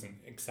United States isn't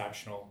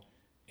exceptional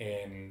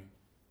in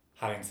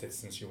having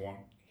citizens who want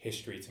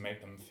history to make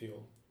them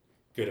feel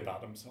good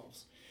about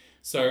themselves.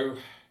 So,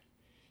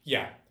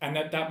 and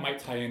that might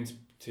tie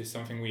into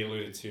something we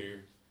alluded to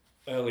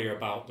earlier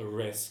about the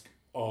risk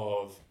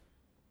of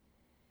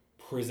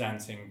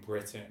presenting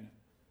Britain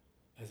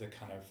as a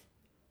kind of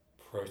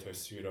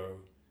proto-pseudo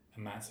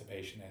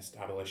emancipationist,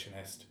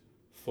 abolitionist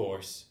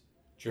force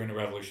during the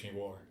Revolutionary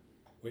War,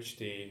 which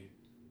the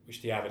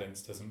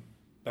evidence doesn't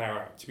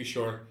bear out. To be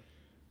sure,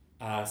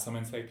 some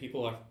enslaved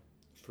people are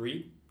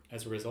freed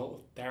as a result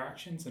of their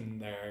actions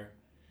and their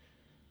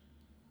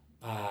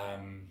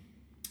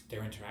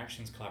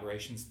interactions,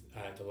 collaborations,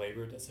 the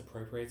labour that's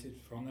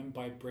appropriated from them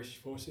by British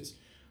forces.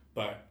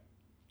 But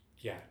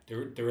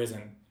there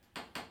isn't.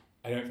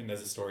 I don't think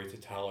there's a story to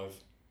tell of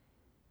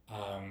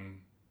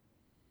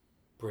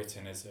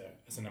Britain as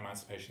an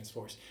emancipationist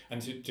force.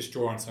 And to just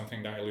draw on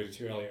something that I alluded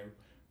to earlier,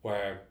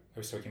 where I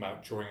was talking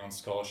about drawing on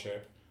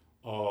scholarship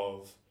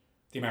of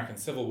the American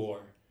Civil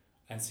War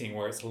and seeing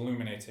where it's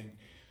illuminating,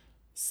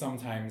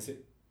 sometimes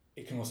it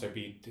can also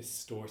be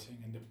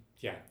distorting. And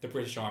the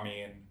British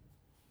Army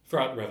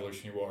throughout the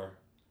Revolutionary War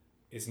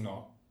is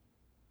not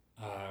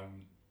a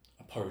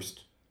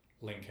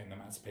post-Lincoln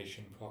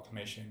Emancipation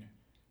Proclamation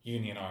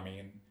Union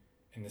Army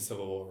in the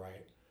Civil War,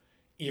 right?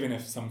 Even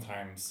if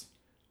sometimes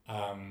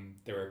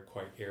there are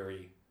quite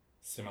eerie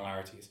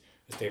similarities,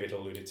 as David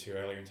alluded to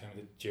earlier, in terms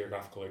of the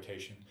geographical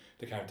location,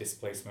 the kind of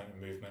displacement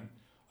and movement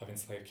of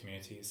enslaved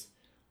communities.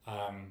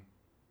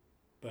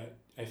 But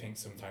I think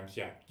sometimes,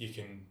 you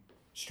can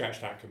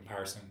stretch that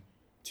comparison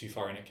too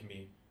far and it can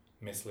be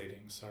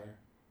misleading. So,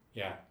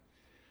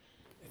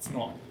 it's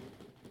not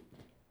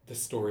the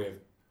story of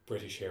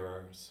British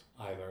heroes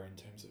either in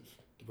terms of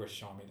the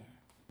British Army there.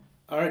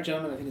 All right,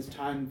 gentlemen, I think it's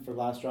time for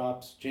last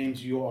drops.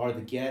 James, you are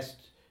the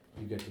guest.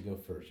 You get to go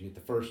first. You get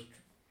the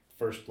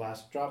first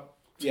last drop?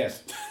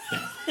 Yes.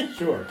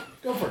 Sure.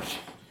 Go first.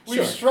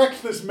 We've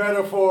stretched this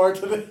metaphor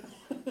to the...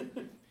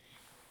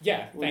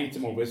 We need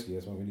some more whiskey.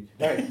 That's what we need.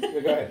 All right, go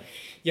ahead.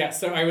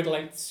 So I would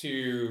like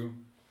to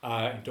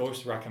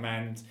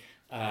recommend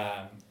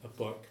a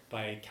book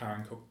by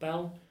Karen Cook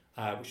Bell,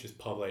 which was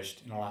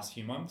published in the last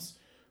few months,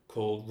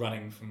 called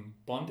Running from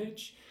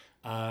Bondage.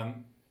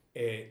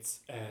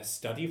 It's a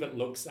study that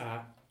looks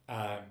at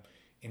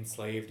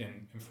enslaved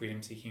and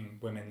freedom-seeking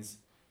women's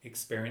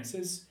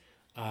experiences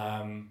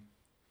during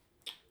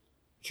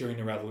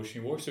the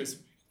Revolutionary War. So it's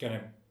going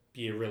to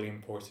be a really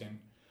important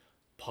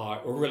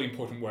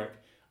work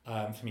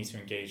for me to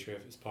engage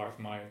with as part of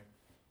my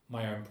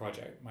own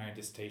project, my own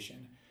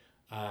dissertation.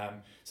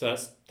 So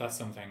that's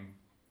something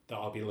that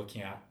I'll be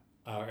looking at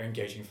or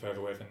engaging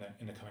further with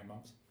in the coming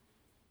months.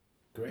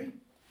 Great,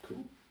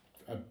 cool,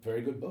 a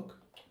very good book.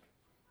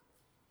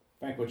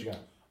 Frank, what you got?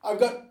 I've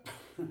got,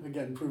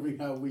 again, proving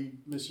how we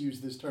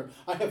misuse this term,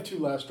 I have two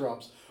last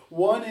drops.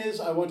 One is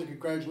I want to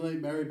congratulate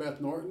Mary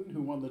Beth Norton,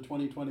 who won the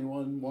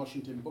 2021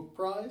 Washington Book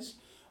Prize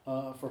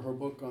for her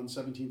book on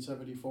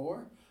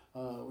 1774,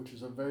 which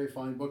is a very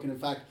fine book, and in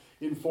fact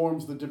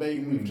informs the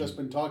debate we've just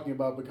been talking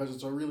about, because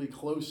it's a really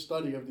close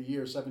study of the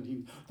year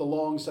the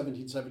long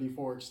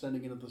 1774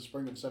 extending into the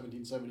spring of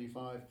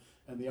 1775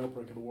 and the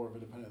outbreak of the War of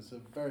Independence.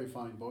 It's a very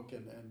fine book,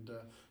 and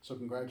so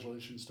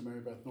congratulations to Mary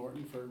Beth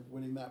Norton for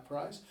winning that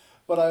prize.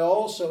 But I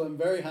also am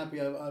very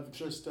happy, I've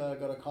just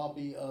got a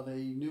copy of a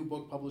new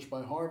book published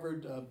by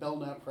Harvard,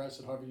 Belknap Press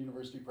at Harvard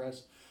University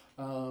Press,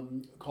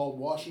 called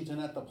Washington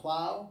at the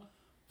Plow,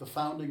 The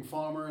Founding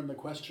Farmer and the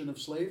Question of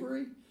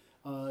Slavery.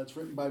 It's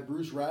written by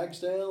Bruce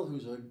Ragsdale,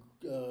 who's a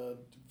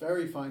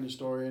very fine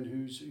historian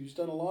who's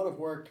done a lot of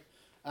work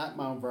at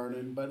Mount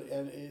Vernon, but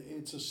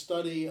it's a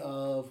study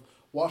of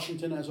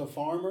Washington as a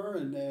farmer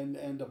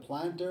and a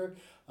planter,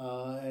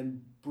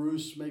 and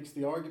Bruce makes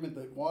the argument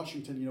that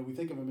Washington, we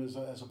think of him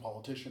as a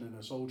politician and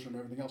a soldier and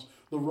everything else.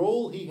 The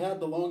role he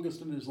had the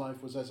longest in his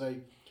life was as a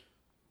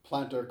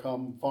planter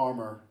come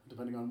farmer,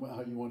 depending on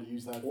how you want to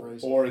use that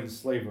phrase. Or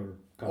enslaver.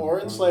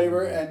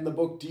 And the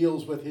book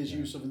deals with his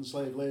use of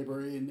enslaved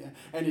labor and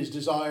his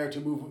desire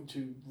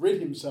to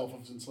rid himself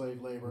of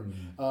enslaved labor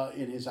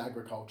in his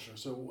agriculture.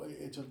 So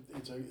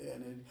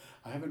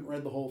I haven't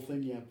read the whole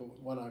thing yet, but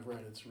what I've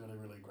read, it's really,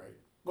 really great.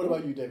 What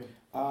about you, David?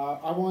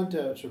 I want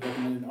to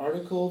recommend an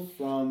article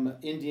from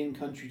Indian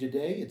Country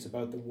Today. It's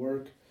about the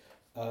work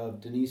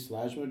of Denise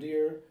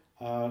Lajmodier,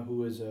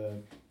 who is a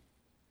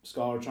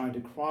scholar trying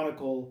to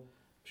chronicle.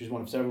 She's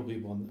one of several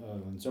people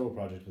on several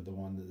projects, but the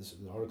one that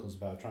the article is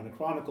about, trying to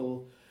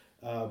chronicle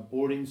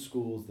boarding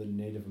schools that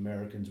Native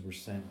Americans were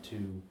sent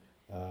to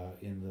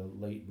in the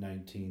late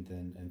 19th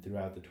and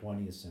throughout the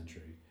 20th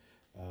century.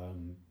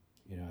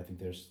 I think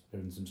there's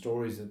been some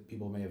stories that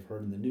people may have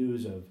heard in the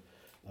news of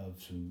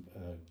some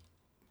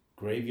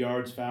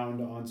graveyards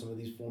found on some of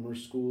these former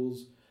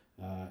schools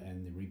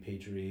and the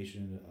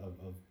repatriation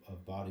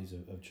of bodies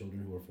of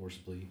children who were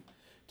forcibly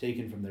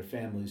taken from their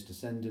families to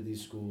send to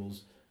these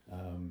schools.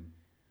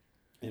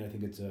 and I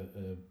think it's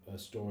a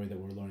story that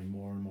we're learning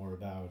more and more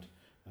about,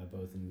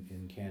 both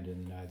in Canada and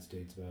the United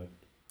States, about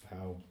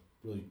how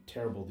really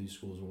terrible these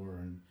schools were,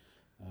 and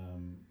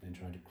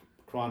trying to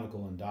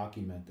chronicle and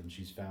document them.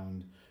 She's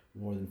found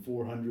more than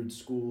 400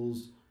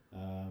 schools,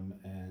 and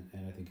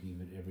I think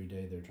even every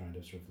day they're trying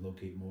to sort of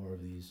locate more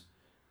of these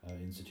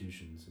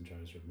institutions and try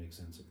to sort of make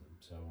sense of them.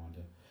 So I wanted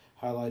to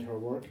highlight her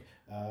work,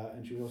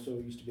 and she also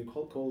used to be a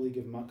colleague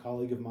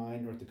of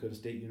mine, North Dakota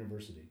State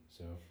University.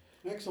 So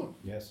Excellent.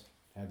 yes,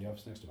 had the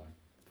office next to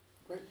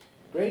mine.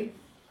 Great.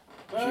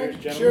 All Cheers,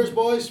 right. gentlemen. Cheers,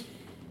 boys.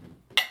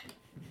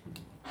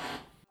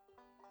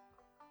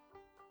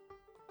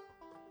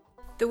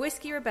 The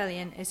Whiskey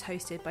Rebellion is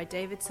hosted by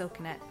David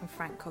Silkenet and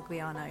Frank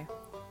Cogliano.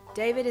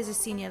 David is a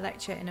senior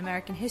lecturer in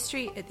American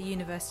history at the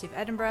University of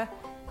Edinburgh,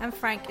 and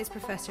Frank is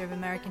Professor of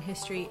American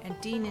History and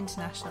Dean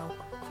International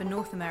for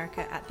North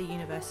America at the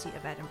University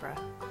of Edinburgh.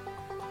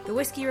 The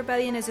Whiskey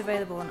Rebellion is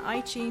available on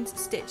iTunes,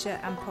 Stitcher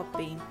and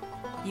Podbean.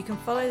 You can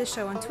follow the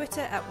show on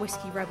Twitter at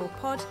Whiskey Rebel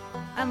Pod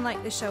and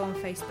like the show on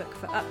Facebook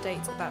for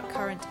updates about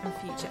current and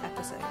future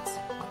episodes.